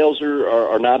 The rails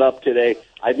are not up today.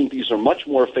 I think these are much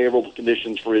more favorable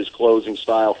conditions for his closing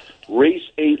style. Race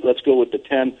 8, let's go with the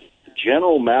 10.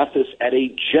 General Mathis at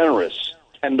a generous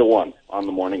 10-1 on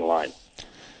the morning line.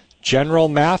 General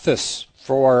Mathis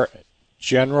for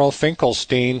General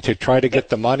Finkelstein to try to get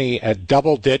the money at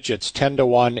double digits,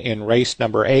 10-1 in race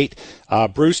number 8.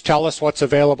 Bruce, tell us what's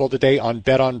available today on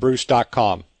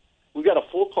betonbruce.com. We've got a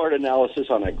full card analysis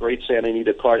on that great Santa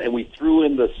Anita card, and we threw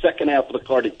in the second half of the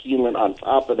card at Keeneland on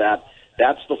top of that.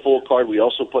 That's the full card. We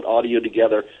also put audio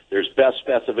together. There's best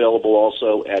bets available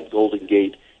also at Golden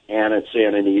Gate and at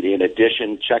Santa Anita. In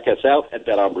addition, check us out at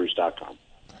betonbruce.com.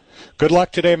 Good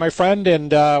luck today, my friend,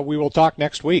 and we will talk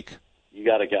next week. You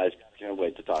got it, guys. Can't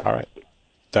wait to talk. All right.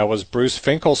 That was Bruce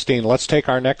Finkelstein. Let's take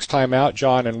our next time out,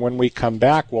 John, and when we come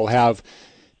back, we'll have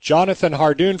Jonathan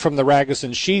Hardoon from the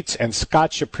Ragusan Sheets and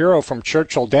Scott Shapiro from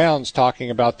Churchill Downs talking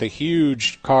about the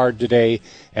huge card today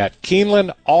at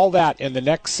Keeneland. All that in the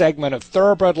next segment of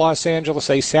Thoroughbred Los Angeles,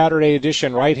 a Saturday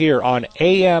edition right here on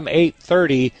AM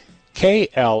 830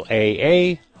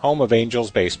 KLAA, home of Angels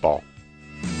baseball.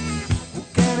 Who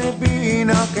can it be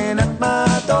knocking at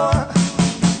my door?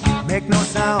 Make no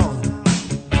sound,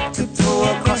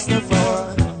 tiptoe across the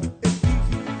floor.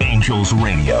 Angels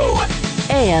Radio.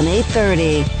 AM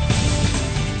 830.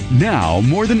 Now,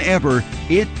 more than ever,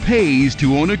 it pays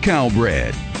to own a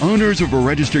Calbred. Owners of a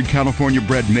registered California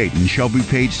bred maiden shall be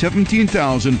paid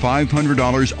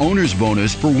 $17,500 owner's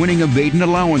bonus for winning a maiden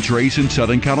allowance race in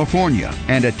Southern California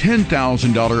and a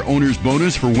 $10,000 owner's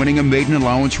bonus for winning a maiden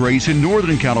allowance race in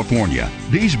Northern California.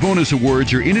 These bonus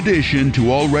awards are in addition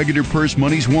to all regular purse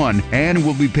monies won and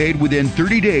will be paid within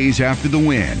 30 days after the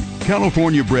win.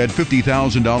 California bred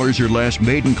 $50,000 or less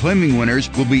maiden claiming winners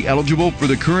will be eligible for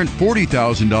the current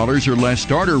 $40,000 or less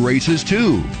starter races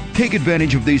too. Take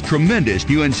advantage of these tremendous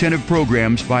new incentive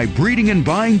programs by breeding and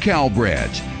buying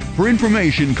Calbreds. For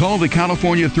information, call the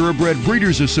California Thoroughbred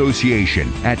Breeders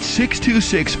Association at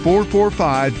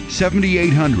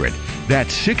 626-445-7800.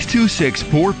 That's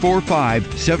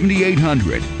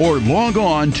 626-445-7800. Or log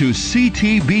on to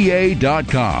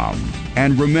ctba.com.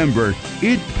 And remember,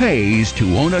 it pays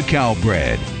to own a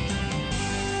Calbred.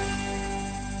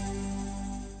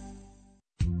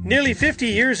 Nearly 50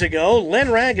 years ago, Len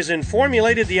Ragusan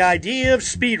formulated the idea of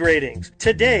speed ratings.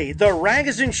 Today, the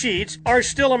Ragusan Sheets are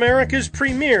still America's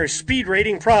premier speed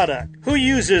rating product. Who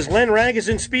uses Len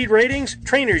Ragusan speed ratings?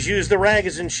 Trainers use the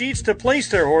Ragusan Sheets to place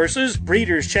their horses.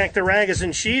 Breeders check the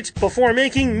Ragusan Sheets before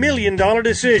making million-dollar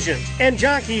decisions. And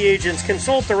jockey agents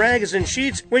consult the Ragusan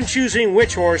Sheets when choosing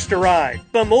which horse to ride.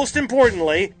 But most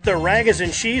importantly, the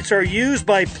Ragusan Sheets are used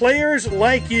by players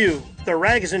like you. The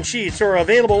Ragusan Sheets are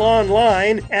available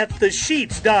online at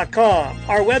thesheets.com.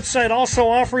 Our website also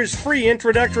offers free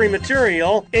introductory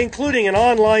material, including an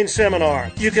online seminar.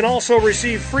 You can also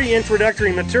receive free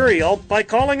introductory material by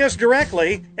calling us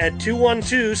directly at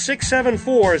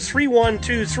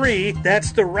 212-674-3123.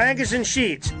 That's the Ragusan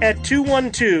Sheets at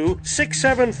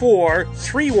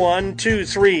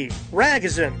 212-674-3123.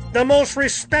 Ragusan, the most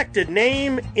respected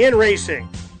name in racing.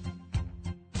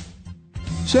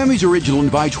 Sammy's Original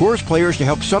invites horse players to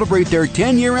help celebrate their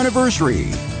 10-year anniversary.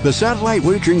 The satellite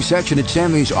wagering section at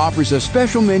Sammy's offers a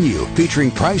special menu featuring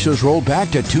prices rolled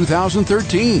back to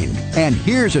 2013. And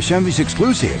here's a Sammy's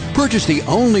exclusive. Purchase the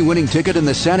only winning ticket in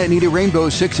the Santa Anita Rainbow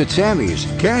 6 at Sammy's,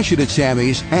 cash it at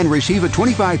Sammy's, and receive a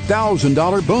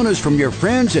 $25,000 bonus from your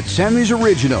friends at Sammy's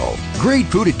Original. Great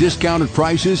food at discounted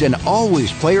prices and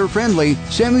always player-friendly.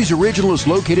 Sammy's Original is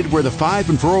located where the 5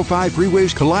 and 405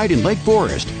 freeways collide in Lake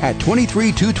Forest at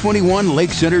 23221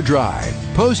 Lake Center Drive.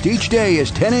 Post each day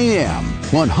is 10 a.m.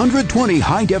 120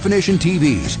 high-definition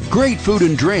TVs, great food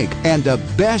and drink, and the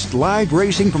best live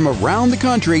racing from around the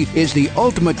country is the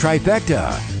ultimate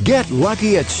trifecta. Get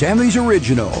lucky at Sammy's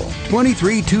Original,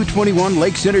 23221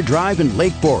 Lake Center Drive in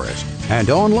Lake Forest, and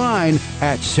online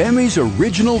at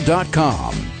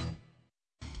sammysoriginal.com.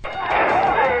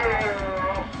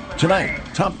 Tonight,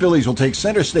 Top Fillies will take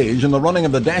center stage in the running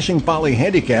of the Dashing Folly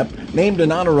Handicap, named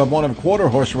in honor of one of quarter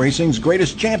horse racing's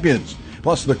greatest champions.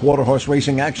 Plus, the quarter horse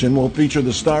racing action will feature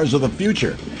the stars of the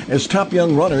future as top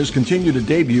young runners continue to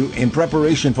debut in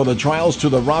preparation for the trials to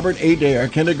the Robert A. Dare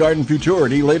Kindergarten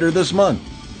Futurity later this month.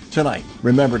 Tonight,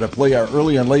 remember to play our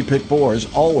early and late pick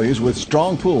fours, always with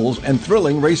strong pools and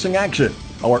thrilling racing action.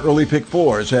 Our early pick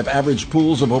fours have average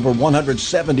pools of over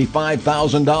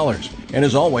 $175,000. And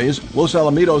as always, Los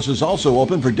Alamitos is also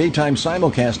open for daytime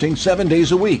simulcasting 7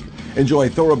 days a week. Enjoy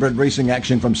thoroughbred racing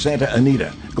action from Santa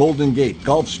Anita, Golden Gate,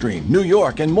 Gulfstream, New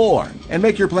York, and more. And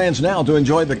make your plans now to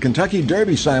enjoy the Kentucky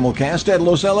Derby simulcast at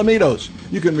Los Alamitos.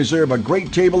 You can reserve a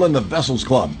great table in the Vessels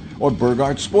Club or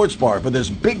Burgart Sports Bar for this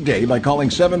big day by calling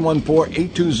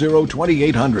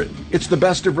 714-820-2800. It's the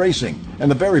best of racing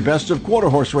and the very best of quarter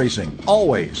horse racing,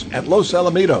 always at Los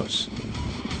Alamitos.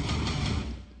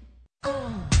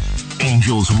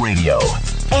 Angels Radio.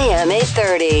 AM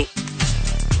 830.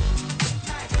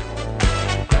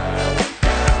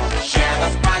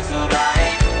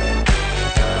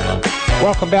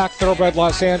 Welcome back, Thoroughbred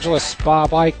Los Angeles.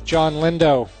 Bob Ike, John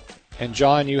Lindo. And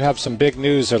John, you have some big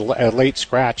news, a late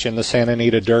scratch in the Santa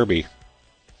Anita Derby.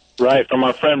 Right, from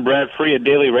our friend Brad Free at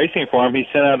Daily Racing Forum. He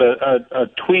sent out a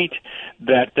tweet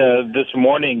that this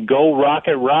morning, Go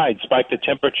Rocket Ride spiked the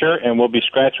temperature and will be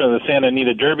scratched on the Santa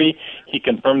Anita Derby. He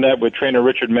confirmed that with trainer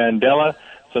Richard Mandela.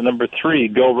 So number 3,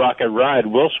 Go Rocket Ride,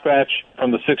 will scratch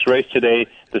from the 6th race today,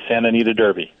 the Santa Anita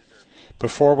Derby.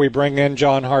 Before we bring in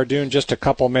John Hardoon, just a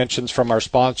couple mentions from our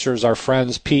sponsors, our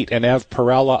friends Pete and Ev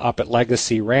Perella up at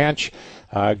Legacy Ranch.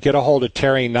 Get a hold of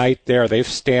Terry Knight there. They're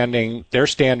standing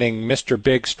Mr.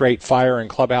 Big Straight Fire and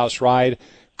Clubhouse Ride.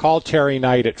 Call Terry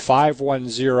Knight at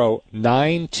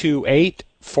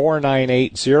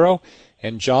 510-928-4980.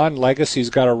 And John, Legacy's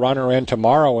got a runner in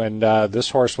tomorrow, and this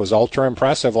horse was ultra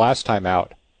impressive last time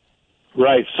out.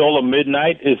 Right. Soul of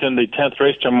Midnight is in the 10th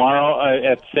race tomorrow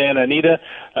at Santa Anita.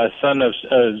 Son of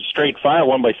Straight Fire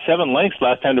won by 7 lengths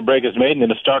last time to break his maiden in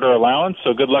a starter allowance.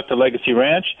 So good luck to Legacy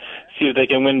Ranch. See if they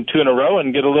can win 2 in a row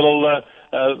and get a little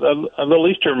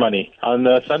Easter money on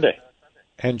Sunday.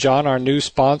 And John, our new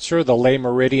sponsor, the Le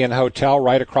Meridian Hotel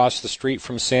right across the street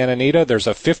from Santa Anita. There's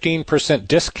a 15%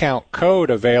 discount code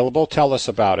available. Tell us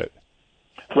about it.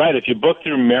 Right. If you book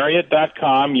through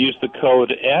Marriott.com, use the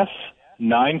code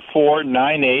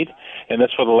S9498, and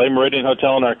that's for the Le Meridian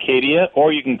Hotel in Arcadia,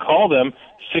 or you can call them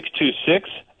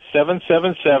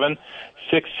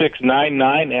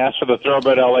 626-777-6699. Ask for the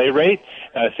Thoroughbred LA rate.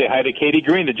 Say hi to Katie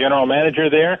Green, the general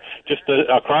manager there, just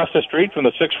across the street from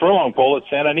the 6th furlong pole at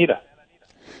Santa Anita.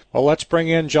 Well, let's bring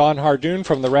in John Hardoon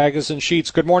from the Ragas and Sheets.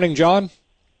 Good morning, John.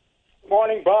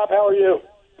 Morning, Bob. How are you?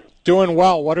 Doing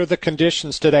well. What are the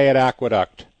conditions today at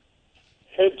Aqueduct?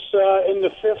 It's in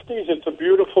the 50s. It's a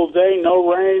beautiful day.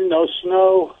 No rain, no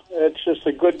snow. It's just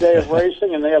a good day of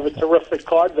racing, and they have a terrific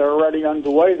card. They're already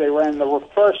underway. They ran the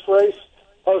first race.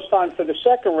 Post time for the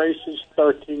second race is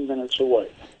 13 minutes away.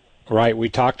 Right. We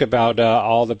talked about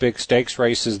all the big stakes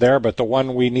races there, but the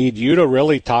one we need you to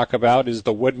really talk about is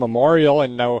the Wood Memorial,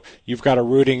 and you've got a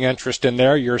rooting interest in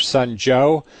there. Your son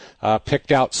Joe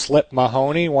picked out Slip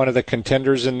Mahoney, one of the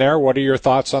contenders in there. What are your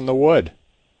thoughts on the Wood?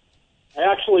 I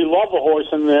actually love a horse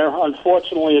in there.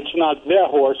 Unfortunately, it's not their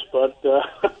horse, but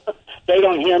they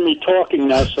don't hear me talking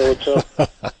now, so it's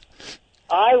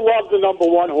I love the number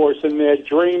 1 horse in there,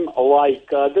 Dream Alike.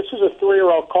 This is a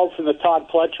 3-year-old colt from the Todd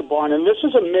Pletcher barn, and this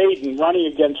is a maiden running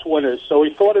against winners. So he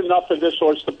thought enough of this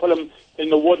horse to put him in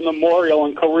the Wood Memorial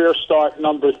and career start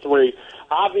number 3.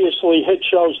 Obviously, Hit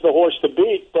Show's the horse to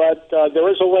beat, but there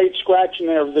is a late scratch in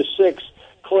there of the 6,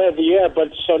 Clear the Air.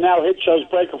 But so now Hit Show's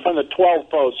breaking from the 12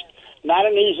 post. Not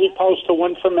an easy post to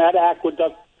win from that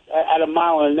Aqueduct at 1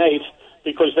 1/8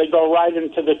 because they go right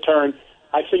into the turn.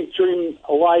 I think Dream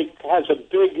Alike has a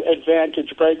big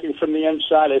advantage breaking from the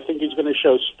inside. I think he's going to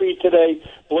show speed today.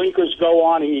 Blinkers go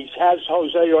on. He has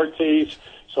Jose Ortiz.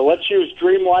 So let's use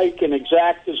Dream Alike, and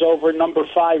Exact is over number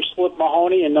 5, Slip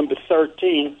Mahoney, and number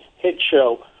 13, Hit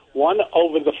Show. 1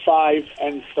 over the 5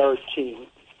 and 13.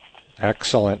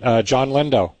 Excellent. John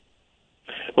Lindo.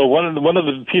 Well, one of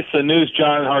the pieces of news,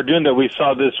 John Hardoon, that we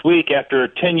saw this week after a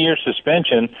 10-year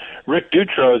suspension, Rick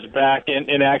Dutro is back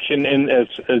in action and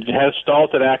has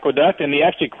stalled at Aqueduct, and he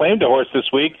actually claimed a horse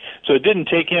this week, so it didn't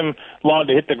take him long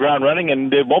to hit the ground running,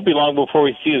 and it won't be long before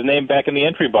we see his name back in the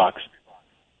entry box.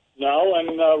 No,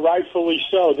 and rightfully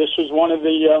so. This was one of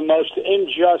the most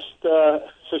unjust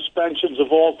suspensions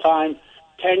of all time.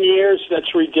 10 years,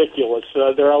 that's ridiculous.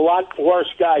 There are a lot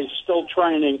worse guys still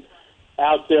training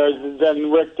out there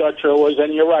than Rick Dutcher was,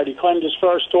 and you're right. He claimed his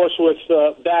first horse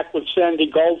back with Sandy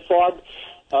Goldfarb,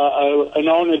 an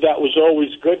owner that was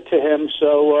always good to him.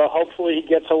 So hopefully he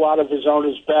gets a lot of his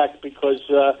owners back because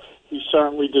he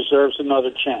certainly deserves another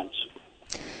chance.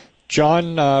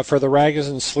 John, for the Ragas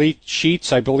and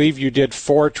Sheets, I believe you did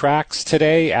 4 tracks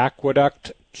today: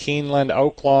 Aqueduct, Keeneland,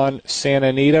 Oaklawn, Santa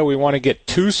Anita. We want to get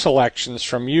 2 selections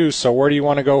from you, so where do you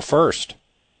want to go first?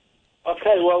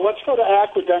 Okay, well, let's go to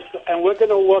Aqueduct, and we're going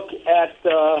to look at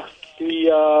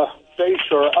the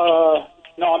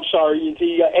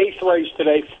eighth race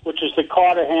today, which is the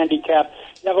Carter Handicap.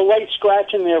 You have a late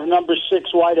scratch in there of number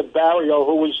 6, White of Barrio,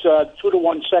 who was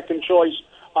 2-1 second choice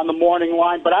on the morning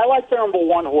line. But I like the number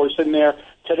 1 horse in there,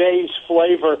 Today's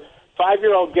Flavor.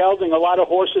 5-year-old gelding. A lot of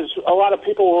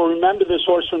people will remember this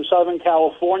horse from Southern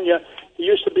California. He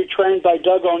used to be trained by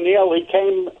Doug O'Neill. He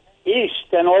came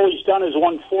east, and all he's done is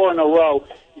won 4 in a row.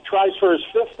 He tries for his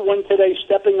 5th win today,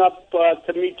 stepping up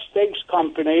to meet Stakes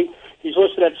Company. He's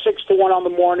listed at 6-1 on the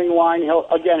morning line.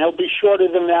 He'll be shorter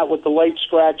than that with the late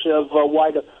scratch of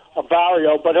White of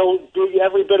Barrio, but he'll do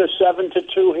every bit of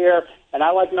 7-2 here. And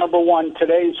I like number 1,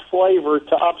 Today's Flavor,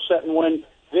 to upset and win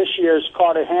this year's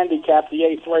Carter Handicap, the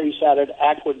 8th race out at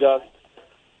Aqueduct.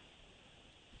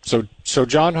 So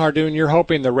John Hardoon, you're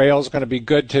hoping the rail's going to be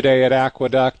good today at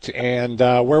Aqueduct, and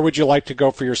where would you like to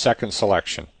go for your second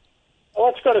selection? Well,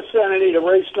 let's go to Santa Anita,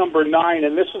 race number 9,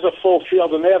 and this is a full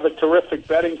field, and they have a terrific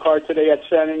betting card today at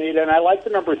Santa Anita, and I like the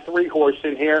number 3 horse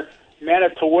in here,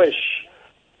 Manitowish.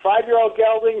 5-year-old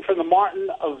gelding from the Martin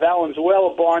of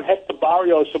Valenzuela barn, Hector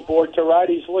Barrios aboard to ride.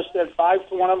 He's listed at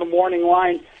 5-1 on the morning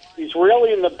line. He's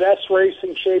really in the best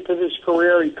racing shape of his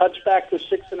career. He cuts back to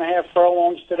 6.5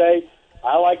 furlongs today.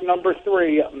 I like number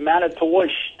 3,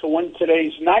 Manitowish, to win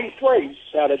today's 9th race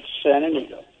out at Santa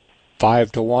Anita.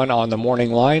 5-1 on the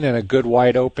morning line and a good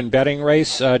wide open betting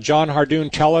race. John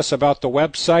Hardoon, tell us about the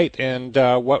website and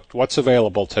what's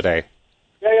available today.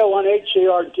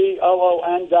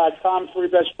 JONHARDLON.com. 3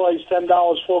 best plays,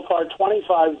 $10. Full card,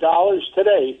 $25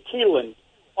 today. Keeneland,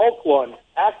 Oakland,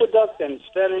 Aqueduct, and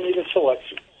Santa Anita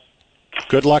selection.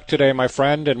 Good luck today, my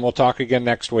friend, and we'll talk again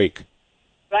next week.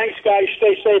 Thanks, guys.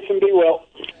 Stay safe and be well.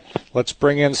 Let's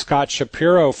bring in Scott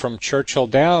Shapiro from Churchill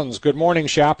Downs. Good morning,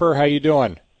 Shapper. How you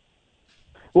doing?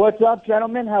 What's up,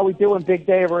 gentlemen? How we doing? Big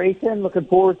day of racing. Looking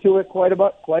forward to it quite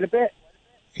a bit.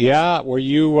 Yeah. Were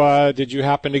you? Did you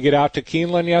happen to get out to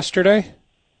Keeneland yesterday?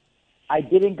 I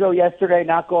didn't go yesterday.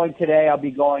 Not going today. I'll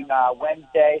be going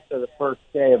Wednesday, so the first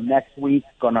day of next week.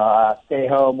 Gonna stay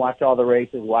home, watch all the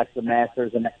races, watch the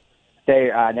Masters, and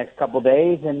stay next couple of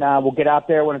days. And we'll get out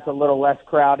there when it's a little less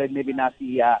crowded. Maybe not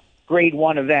the Grade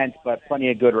 1 event, but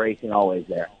plenty of good racing always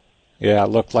there. Yeah, it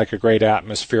looked like a great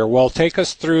atmosphere. Well, take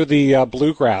us through the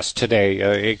Bluegrass today.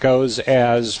 It goes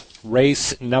as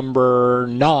race number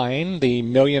 9, the $1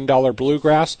 Million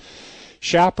Bluegrass.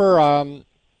 Shapper,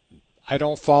 I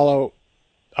don't follow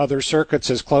other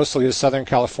circuits as closely as Southern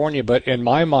California, but in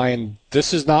my mind,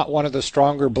 this is not one of the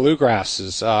stronger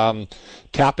Bluegrasses.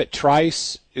 Tapit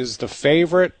Trice is the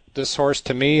favorite. This horse,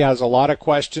 to me, has a lot of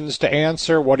questions to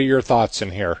answer. What are your thoughts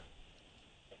in here?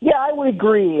 Yeah, I would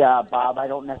agree, Bob. I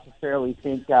don't necessarily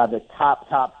think the top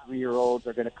 3-year-olds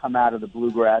are going to come out of the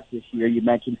Bluegrass this year. You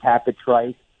mentioned Tapit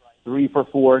Trice, 3 for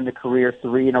 4 in the career,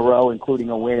 3 in a row,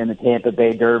 including a win in the Tampa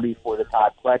Bay Derby for the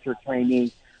Todd Pletcher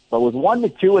trainee. But was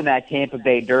 1-2 in that Tampa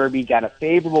Bay Derby, got a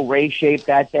favorable race shape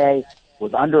that day,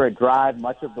 was under a drive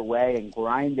much of the way, and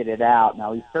grinded it out.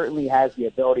 Now, he certainly has the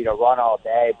ability to run all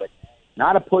day, but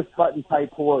not a push-button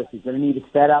type horse. He's going to need to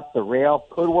set up. The rail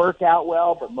could work out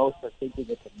well, but most are thinking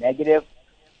it's a negative.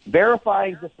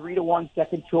 Verifying the 3-1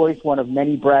 second choice, one of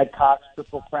many Brad Cox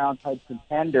Triple Crown type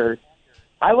contenders.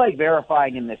 I like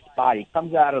Verifying in this spot. He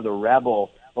comes out of the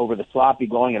Rebel over the sloppy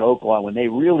going at Oakland when they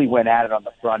really went at it on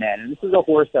the front end. And this is a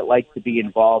horse that likes to be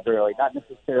involved early, not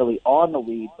necessarily on the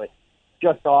lead, but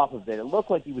just off of it. It looked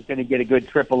like he was going to get a good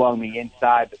trip along the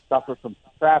inside, but suffered from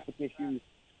some traffic issues.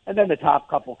 And then the top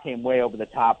couple came way over the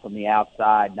top from the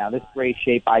outside. Now, this race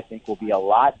shape, I think, will be a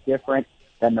lot different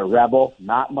than the Rebel.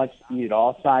 Not much speed at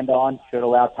all signed on. Should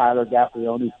allow Tyler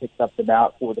Gaffalione, who picked up the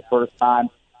mount for the first time,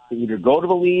 to either go to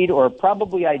the lead or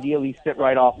probably ideally sit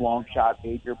right off long shot,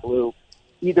 Major Blue.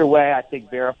 Either way, I think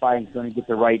Verifying is going to get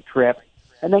the right trip.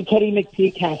 And then Kenny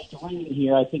McPeak has swing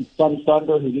here. I think Sun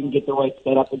Thunder, who didn't get the right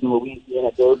setup in the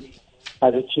Louisiana Derby,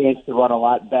 has a chance to run a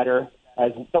lot better.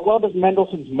 As well does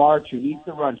Mendelssohn's March, who needs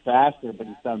to run faster, but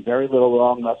he's done very little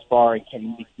wrong thus far, and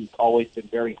Kenny McPeak always been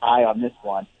very high on this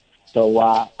one. So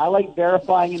I like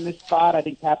Verifying in this spot. I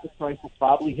think Tapit Trice will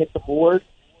probably hit the board,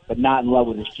 but not in love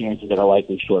with his chances at a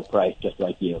likely short price, just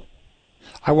like you.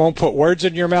 I won't put words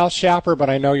in your mouth, Shapper, but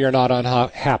I know you're not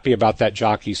unhappy about that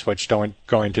jockey switch going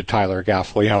to Tyler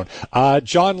Gaffalione.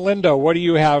 John Lindo, what do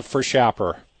you have for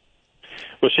Shapper?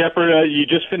 Well, Shepard, you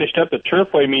just finished up the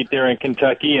Turfway meet there in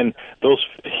Kentucky, and those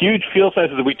huge field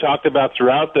sizes that we talked about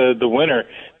throughout the winter,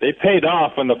 they paid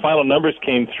off when the final numbers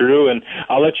came through, and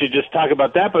I'll let you just talk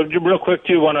about that. But real quick,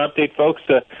 too, want to update folks.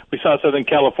 We saw Southern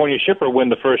California Shipper win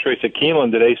the first race at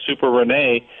Keeneland today. Super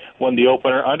Renee won the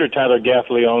opener under Tyler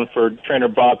Gaffleone for trainer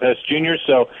Bob Hess Jr.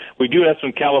 So we do have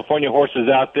some California horses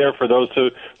out there for those who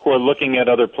are looking at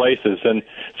other places. And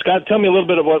Scott, tell me a little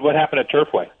bit of what happened at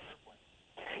Turfway.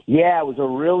 Yeah, it was a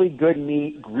really good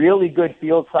meet, really good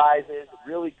field sizes,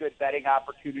 really good betting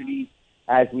opportunities,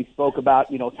 as we spoke about,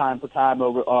 time for time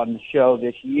over on the show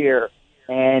this year.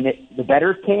 And the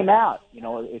bettors came out.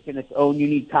 It's in its own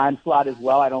unique time slot as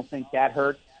well. I don't think that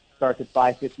hurts. Starts at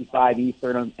 5:55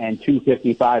 Eastern and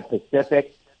 2:55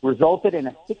 Pacific. Resulted in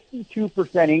a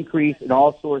 62% increase in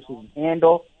all sources and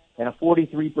handle and a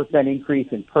 43%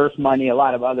 increase in purse money, a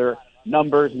lot of other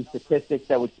numbers and statistics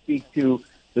that would speak to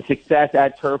the success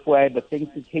at Turfway, but things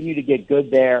continue to get good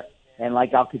there. And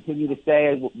like I'll continue to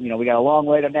say, we got a long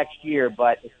way to next year,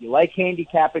 but if you like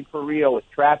handicapping for Rio with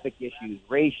traffic issues,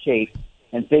 race shape,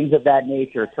 and things of that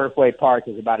nature, Turfway Park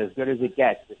is about as good as it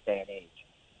gets this day and age.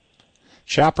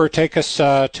 Chopper, take us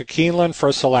to Keeneland for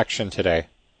a selection today.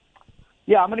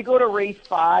 Yeah, I'm going to go to race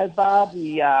 5, Bob,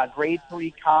 the Grade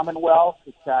 3 Commonwealth.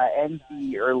 It ends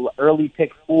the early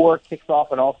pick 4, kicks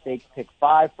off an all-stakes pick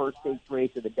 5, first stakes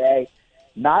race of the day.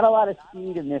 Not a lot of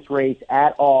speed in this race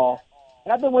at all.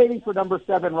 And I've been waiting for number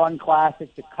 7 Run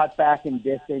Classic to cut back in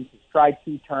distance. He's tried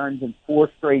 2 turns and 4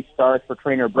 straight starts for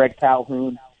trainer Brett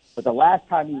Calhoun. But the last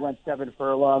time he went 7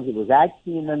 furlongs, it was at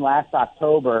Keeneland last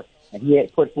October, and he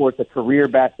had put forth a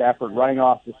career-best effort, running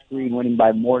off the screen, winning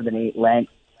by more than 8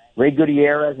 lengths. Ray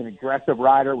Gutierrez, an aggressive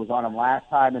rider, was on him last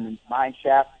time in the mine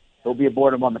shaft. He'll be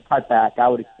aboard him on the cutback. I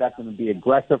would expect him to be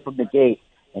aggressive from the gate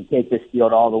and take this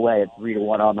field all the way at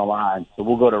 3-1 on the line. So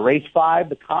we'll go to race 5,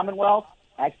 the Commonwealth,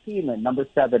 at Keeneland, number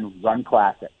 7 Run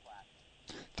Classic.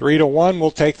 3-1.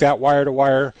 We'll take that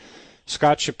wire-to-wire.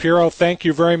 Scott Shapiro, thank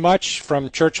you very much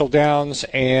from Churchill Downs,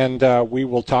 and we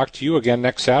will talk to you again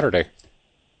next Saturday.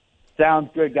 Sounds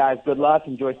good, guys. Good luck.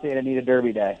 Enjoy Santa Anita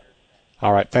Derby Day.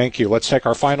 All right, thank you. Let's take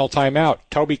our final time out.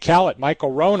 Toby Callett,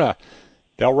 Michael Rona.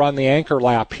 They'll run the anchor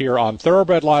lap here on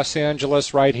Thoroughbred Los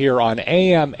Angeles, right here on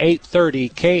AM 830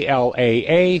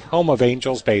 KLAA, home of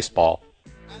Angels baseball.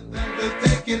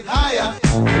 Working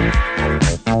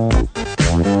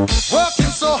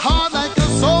so hard like a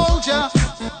soldier,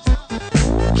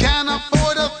 can't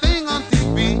afford a thing on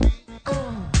TV.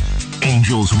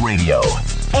 Angels Radio.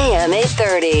 AM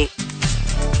 830.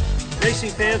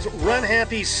 Racing fans, Run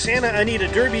Happy Santa Anita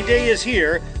Derby Day is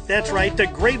here. That's right, the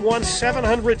Grade 1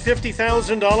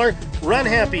 $750,000 Run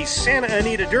Happy Santa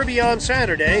Anita Derby on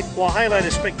Saturday will highlight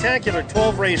a spectacular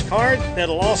 12-race card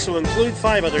that'll also include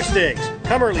 5 other stakes.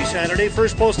 Come early Saturday.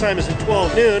 First post time is at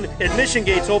 12 noon. Admission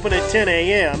gates open at 10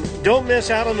 a.m. Don't miss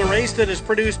out on the race that has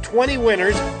produced 20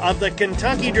 winners of the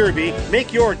Kentucky Derby.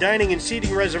 Make your dining and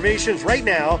seating reservations right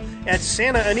now at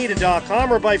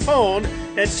santaanita.com or by phone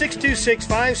at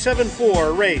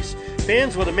 626-574-RACE.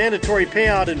 Fans, with a mandatory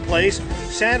payout in place,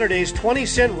 Saturday's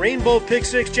 20-cent Rainbow Pick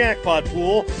 6 jackpot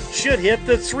pool should hit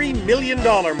the $3 million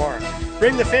mark.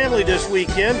 Bring the family this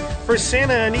weekend for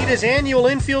Santa Anita's annual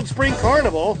Infield Spring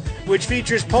Carnival, which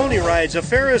features pony rides, a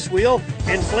Ferris wheel,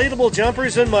 inflatable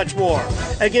jumpers, and much more.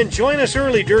 Again, join us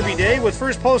early Derby Day with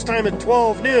first post time at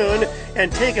 12 noon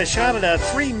and take a shot at a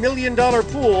 $3 million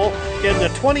pool in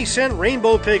the 20-cent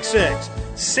Rainbow Pick 6.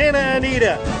 Santa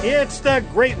Anita, it's the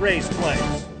great race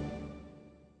place.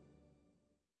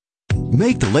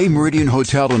 Make the Le Meridian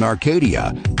Hotel in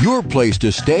Arcadia your place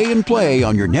to stay and play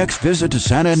on your next visit to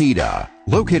Santa Anita.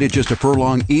 Located just a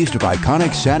furlong east of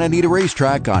iconic Santa Anita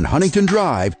Racetrack on Huntington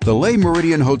Drive, the Le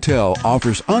Meridian Hotel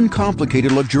offers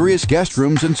uncomplicated luxurious guest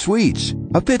rooms and suites,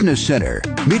 a fitness center,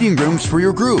 meeting rooms for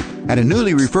your group, and a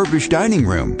newly refurbished dining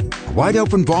room. A wide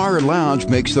open bar and lounge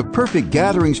makes the perfect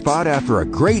gathering spot after a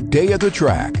great day at the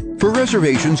track. For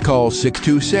reservations, call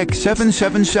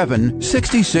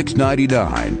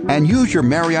 626-777-6699 and use your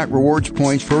Marriott Rewards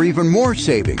points for even more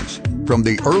savings. From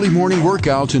the early morning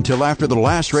workouts until after the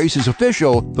last race is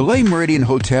official, the Le Meridian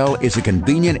Hotel is a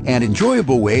convenient and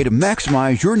enjoyable way to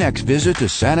maximize your next visit to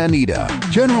Santa Anita.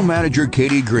 General Manager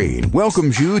Katie Green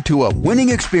welcomes you to a winning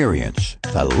experience.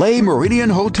 The Le Meridian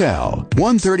Hotel,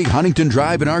 130 Huntington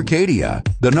Drive in Arcadia.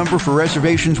 The number for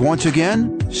reservations once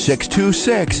again,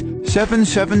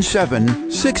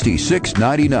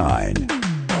 626-777-6699.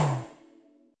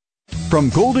 From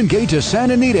Golden Gate to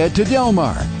Santa Anita to Del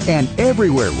Mar, and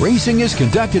everywhere racing is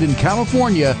conducted in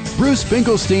California, Bruce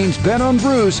Finkelstein's Bet on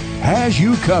Bruce has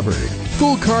you covered.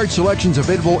 Full card selections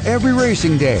available every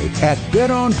racing day at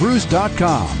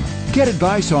betonbruce.com. Get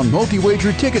advice on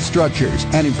multi-wager ticket structures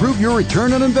and improve your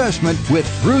return on investment with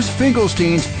Bruce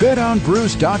Finkelstein's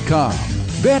betonbruce.com.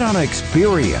 Bet on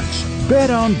experience.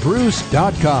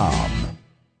 betonbruce.com.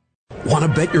 Want to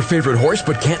bet your favorite horse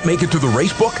but can't make it to the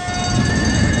race book?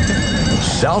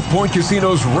 South Point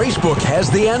Casino's Racebook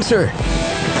has the answer.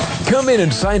 Come in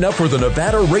and sign up for the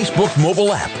Nevada Racebook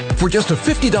mobile app. For just a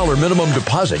 $50 minimum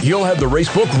deposit, you'll have the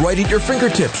Racebook right at your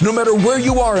fingertips, no matter where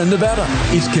you are in Nevada.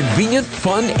 It's convenient,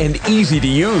 fun, and easy to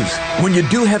use. When you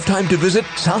do have time to visit,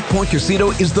 South Point Casino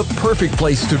is the perfect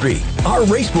place to be. Our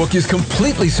Racebook is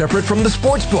completely separate from the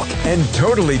Sportsbook and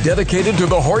totally dedicated to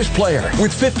the horse player.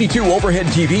 With 52 overhead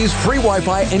TVs, free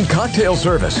Wi-Fi, and cocktail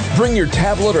service. Bring your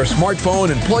tablet or smartphone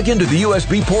and plug into the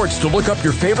USB ports to look up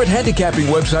your favorite handicapping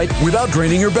website without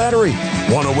draining your battery.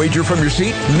 Want to wager from your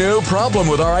seat? No problem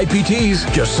with our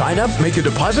IPTs. Just sign up, make a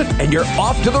deposit, and you're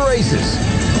off to the races.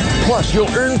 Plus, you'll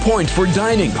earn points for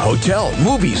dining, hotel,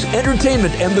 movies,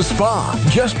 entertainment, and the spa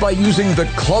just by using the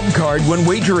club card when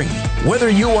wagering. Whether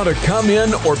you want to come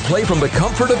in or play from the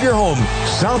comfort of your home,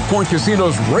 South Point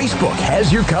Casino's Racebook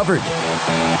has you covered.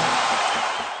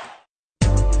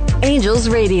 Angels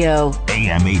Radio.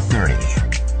 AM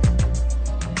 830.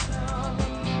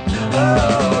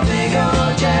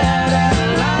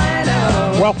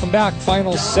 Welcome back.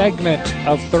 Final segment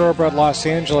of Thoroughbred Los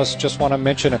Angeles. Just want to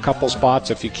mention a couple spots.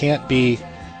 If you can't be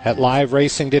at live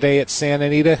racing today at Santa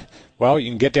Anita, well, you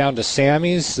can get down to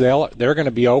Sammy's. They're going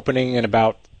to be opening in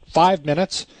about 5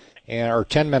 minutes, or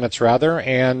 10 minutes rather.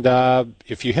 And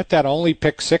if you hit that Only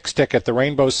Pick 6 ticket, the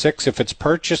Rainbow 6, if it's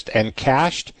purchased and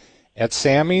cashed at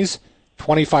Sammy's,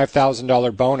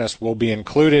 $25,000 bonus will be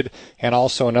included, and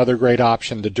also another great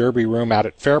option, the Derby Room out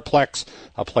at Fairplex,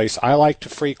 a place I like to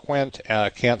frequent.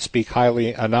 Can't speak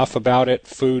highly enough about it.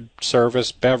 Food,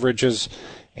 service, beverages,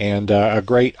 and a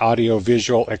great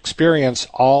audio-visual experience,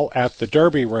 all at the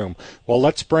Derby Room. Well,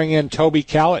 let's bring in Toby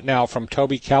Callett now from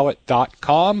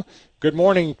TobyCallett.com. Good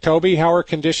morning, Toby. How are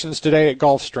conditions today at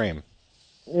Gulfstream?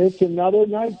 It's another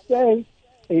nice day.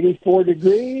 84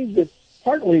 degrees. It's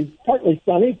partly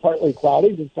sunny, partly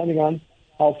cloudy, depending on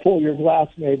how full your glass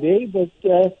may be. But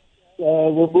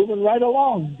we're moving right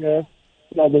along. The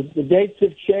dates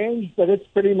have changed, but it's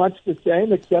pretty much the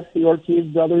same, except the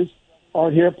Ortiz brothers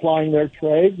aren't here plying their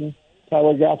trade, and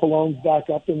Tyler Gaffalone's back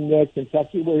up in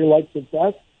Kentucky where he likes it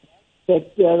best.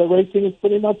 But the racing is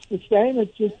pretty much the same.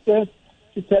 It just has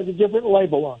a different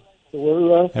label on it. So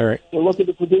we're looking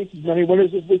to produce as many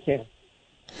winners as we can.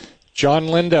 John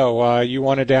Lindo, you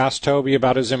wanted to ask Toby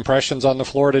about his impressions on the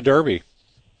Florida Derby.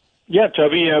 Yeah,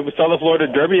 Toby, we saw the Florida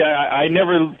Derby. I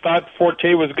never thought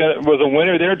Forte was a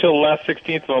winner there until the last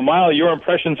 16th of a mile. Your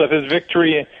impressions of his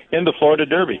victory in the Florida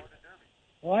Derby?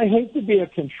 Well, I hate to be a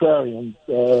contrarian,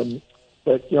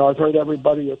 but I've heard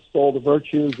everybody extol the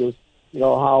virtues of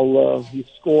how he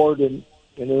scored in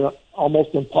an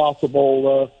almost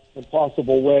impossible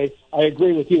way. I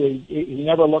agree with you. He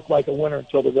never looked like a winner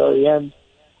until the very end.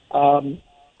 I'm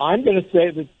going to say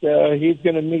that he's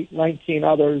going to meet 19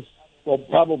 others, well,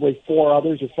 probably 4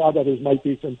 others or 5 others might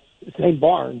be from the same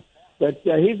barn, but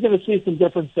he's going to see some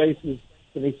different faces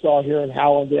than he saw here in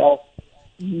Hallandale.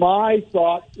 My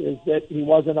thought is that he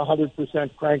wasn't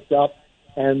 100% cranked up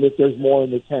and that there's more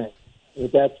in the tank.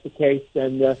 If that's the case,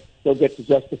 then he'll get to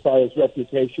justify his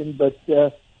reputation. But,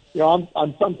 I'm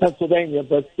from Pennsylvania,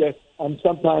 but I'm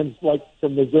sometimes like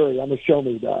from Missouri. I'm a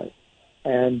show-me guy.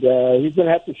 And he's going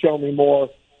to have to show me more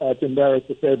to merit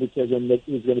the favoritism that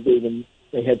he's going to be when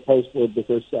they head postward the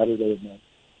first Saturday of May.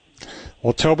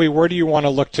 Well, Toby, where do you want to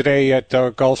look today at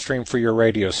Gulfstream for your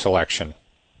radio selection?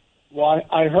 Well,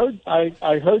 I heard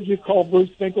you call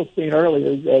Bruce Finkelstein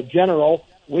earlier, General.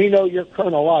 We know you're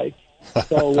Colonel Ike.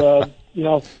 So,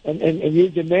 and you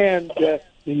demand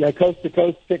the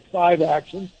coast-to-coast pick 5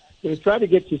 action. We'll try to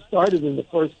get you started in the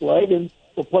first leg, and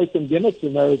we'll play some gimmicks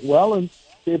in there as well, and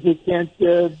see if we can't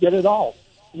get it all.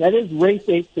 And that is race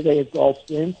 8 today at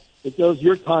Gulfstream. It goes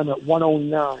your time at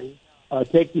 109.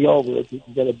 Take the over if you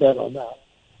can get a bet on that.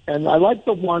 And I like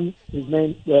the one, his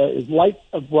name is Lights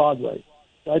of Broadway.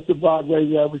 Lights of Broadway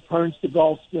returns to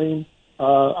Gulfstream.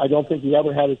 I don't think he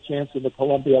ever had a chance in the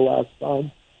Columbia last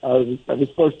time. It was his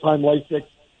first time Lasix.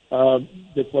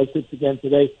 Gets Lasix again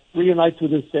today. Reunites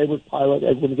with his favorite pilot,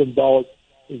 Edwin Gonzalez,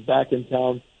 is back in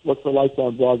town. Look for Lights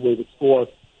on Broadway to score.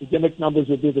 The gimmick numbers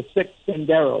would be the 6,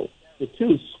 Sendero, the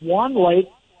 2, Swan Lake,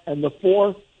 and the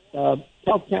 4,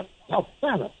 Calfanis.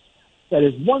 That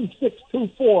is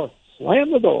 1624.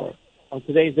 Slam the door on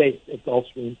today's 8 at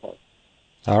Gulfstream Park.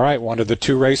 All right, one of the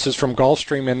 2 races from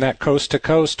Gulfstream in that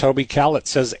coast-to-coast. Toby Callett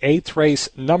says 8th race,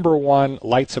 number 1,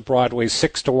 Lights of Broadway,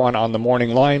 6-1 on the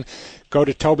morning line. Go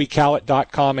to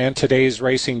TobyCallett.com and today's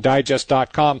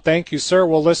RacingDigest.com. Thank you, sir.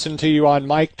 We'll listen to you on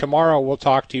Mike tomorrow. We'll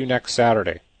talk to you next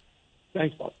Saturday.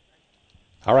 Thanks, Bob.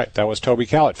 All right, that was Toby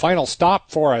Callett. Final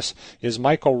stop for us is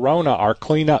Michael Rona, our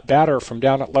cleanup batter from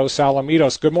down at Los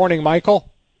Alamitos. Good morning, Michael.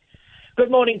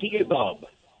 Good morning to you, Bob.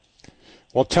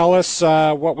 Well, tell us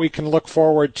what we can look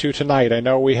forward to tonight. I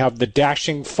know we have the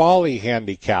Dashing Folly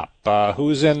handicap.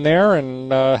 Who's in there,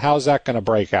 and how's that going to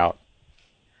break out?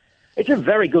 It's a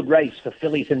very good race for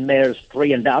fillies and mares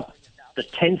 3 and up. The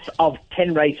 10th of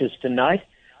 10 races tonight,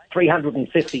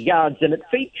 350 yards, and it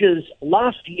features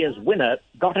last year's winner,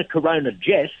 Gotta Corona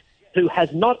Jess, who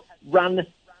has not run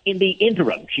in the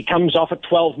interim. She comes off a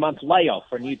 12-month layoff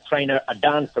for new trainer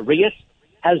Adan Farias,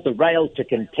 has the rail to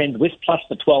contend with, plus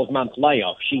the 12-month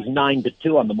layoff. She's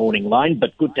 9-2 on the morning line,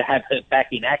 but good to have her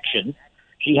back in action.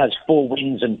 She has 4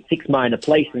 wins and 6 minor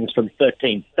placings from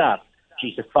 13 starts.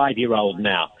 She's a 5-year-old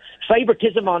now.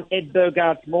 Favoritism on Ed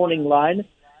Burgart's morning line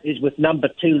is with number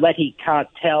 2, Letty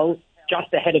Cartel,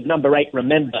 just ahead of number 8,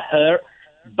 Remember Her.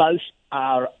 Both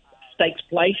are stakes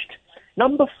placed.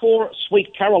 Number 4,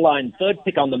 Sweet Caroline, third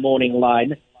pick on the morning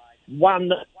line, won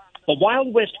the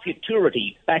Wild West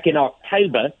Futurity back in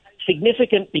October,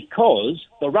 significant because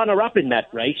the runner-up in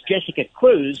that race, Jessica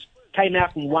Cruz, came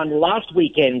out and won last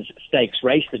weekend's stakes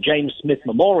race, the James Smith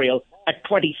Memorial, at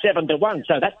 27-1.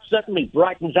 So that certainly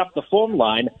brightens up the form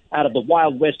line out of the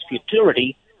Wild West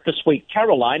Futurity for Sweet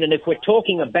Caroline. And if we're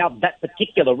talking about that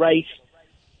particular race,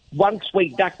 One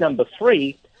Sweet Duck number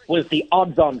 3 was the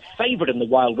odds-on favourite in the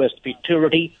Wild West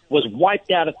Futurity, was wiped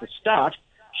out at the start.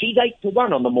 She's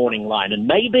 8-1 on the morning line, and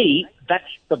maybe that's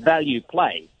the value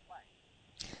play.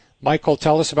 Michael,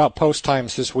 tell us about post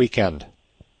times this weekend.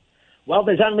 Well,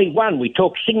 there's only one. We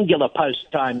talk singular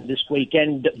post time this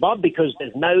weekend, Bob, because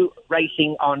there's no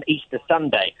racing on Easter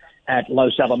Sunday at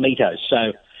Los Alamitos.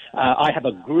 So I have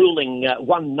a grueling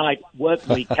one-night work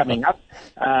week coming up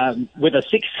with a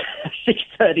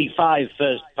 6:35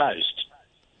 first post.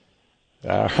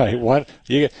 All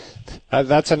right,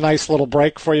 that's a nice little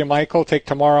break for you, Michael. Take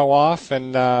tomorrow off,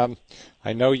 and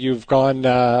I know you've gone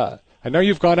up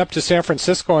to San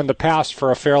Francisco in the past for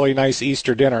a fairly nice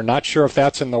Easter dinner. Not sure if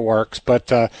that's in the works,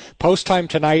 but post time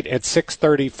tonight at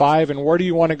 6:35. And where do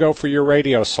you want to go for your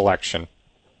radio selection?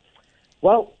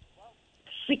 Well,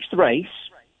 6th race,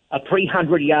 a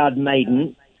 300-yard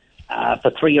maiden for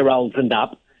 3-year-olds and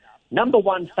up. Number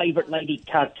 1 favourite, Lady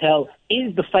Cartel,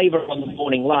 is the favourite on the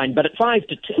morning line, but at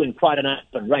 5-2 in quite an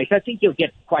open race, I think you'll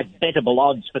get quite bettable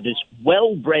odds for this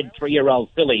well-bred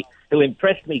 3-year-old filly who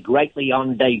impressed me greatly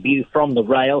on debut from the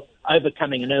rail,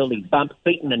 overcoming an early bump,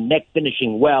 feet and neck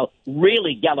finishing well,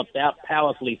 really galloped out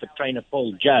powerfully for trainer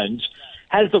Paul Jones.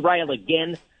 Has the rail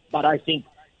again, but I think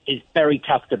is very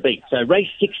tough to beat. So race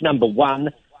 6, number 1,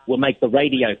 will make the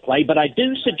radio play, but I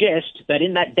do suggest that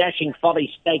in that Dashing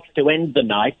Folly Stakes to end the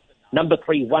night, number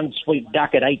 3, One Sweet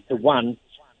Duck at 8-1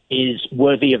 is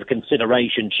worthy of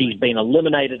consideration. She's been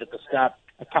eliminated at the start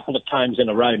a couple of times in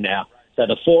a row now. So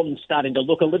the form's starting to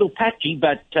look a little patchy,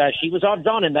 but she was odds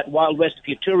on in that Wild West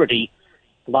Futurity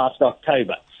last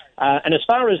October. And as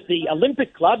far as the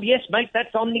Olympic Club, yes, mate,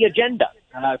 that's on the agenda.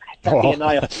 Kathy and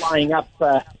I are flying up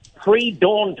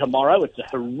pre-dawn tomorrow. It's a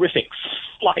horrific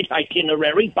flight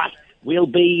itinerary, but we'll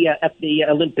be at the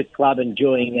Olympic Club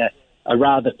enjoying a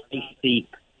rather tasty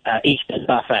Easter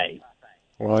buffet.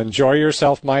 Well, enjoy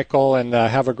yourself, Michael, and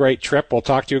have a great trip. We'll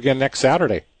talk to you again next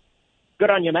Saturday.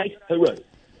 Good on you, mate. Hooroo.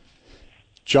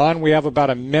 John, we have about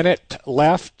a minute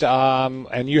left,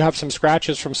 and you have some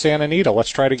scratches from Santa Anita. Let's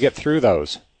try to get through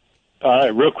those.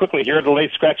 Real quickly, here are the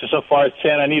late scratches so far at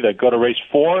Santa Anita. Go to race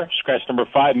 4, scratch number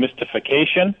 5,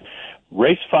 Mystification.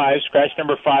 Race 5, scratch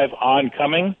number 5,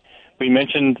 Oncoming. We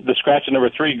mentioned the scratch number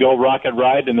 3, Go Rocket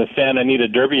Ride, in the Santa Anita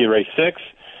Derby, race 6.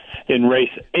 In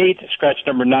race 8, scratch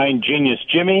number 9, Genius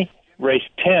Jimmy. Race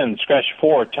 10, scratch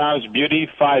 4, Tom's Beauty,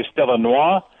 5, Stella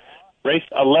Noir. Race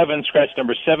 11, scratch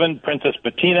number 7, Princess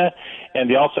Bettina. And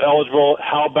the also eligible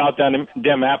How About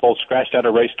Dem Apples, scratched out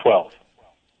of race 12.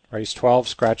 Race 12,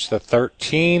 scratch the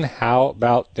 13. How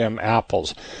about them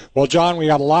apples? Well, John, we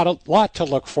got a lot to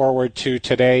look forward to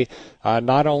today.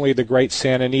 Not only the great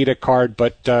Santa Anita card,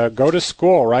 but go to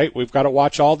school, right? We've got to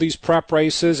watch all these prep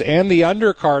races and the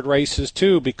undercard races,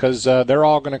 too, because they're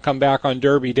all going to come back on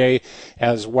Derby Day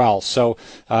as well. So,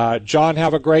 John,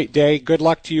 have a great day. Good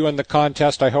luck to you in the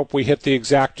contest. I hope we hit the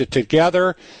exacta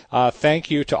together. Thank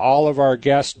you to all of our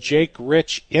guests. Jake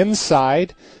Rich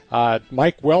inside.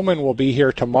 Mike Willman will be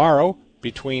here tomorrow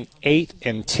between 8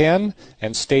 and 10,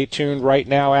 and stay tuned right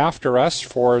now after us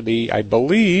for the, I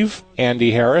believe,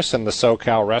 Andy Harris and the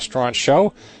SoCal Restaurant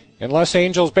Show. Unless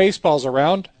Angels baseball's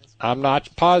around, I'm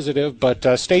not positive,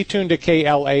 but stay tuned to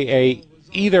KLAA.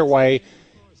 Either way,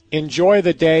 enjoy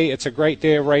the day. It's a great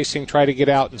day of racing. Try to get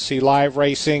out and see live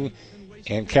racing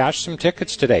and cash some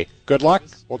tickets today. Good luck.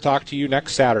 We'll talk to you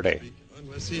next Saturday.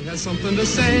 He has something to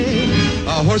say.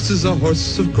 A horse is a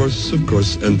horse, of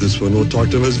course, and this one will talk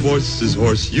to his voice is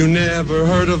hoarse. You never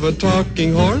heard of a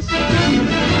talking horse?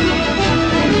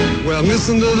 Well,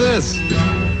 listen to this.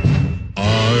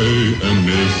 I am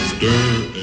Mr.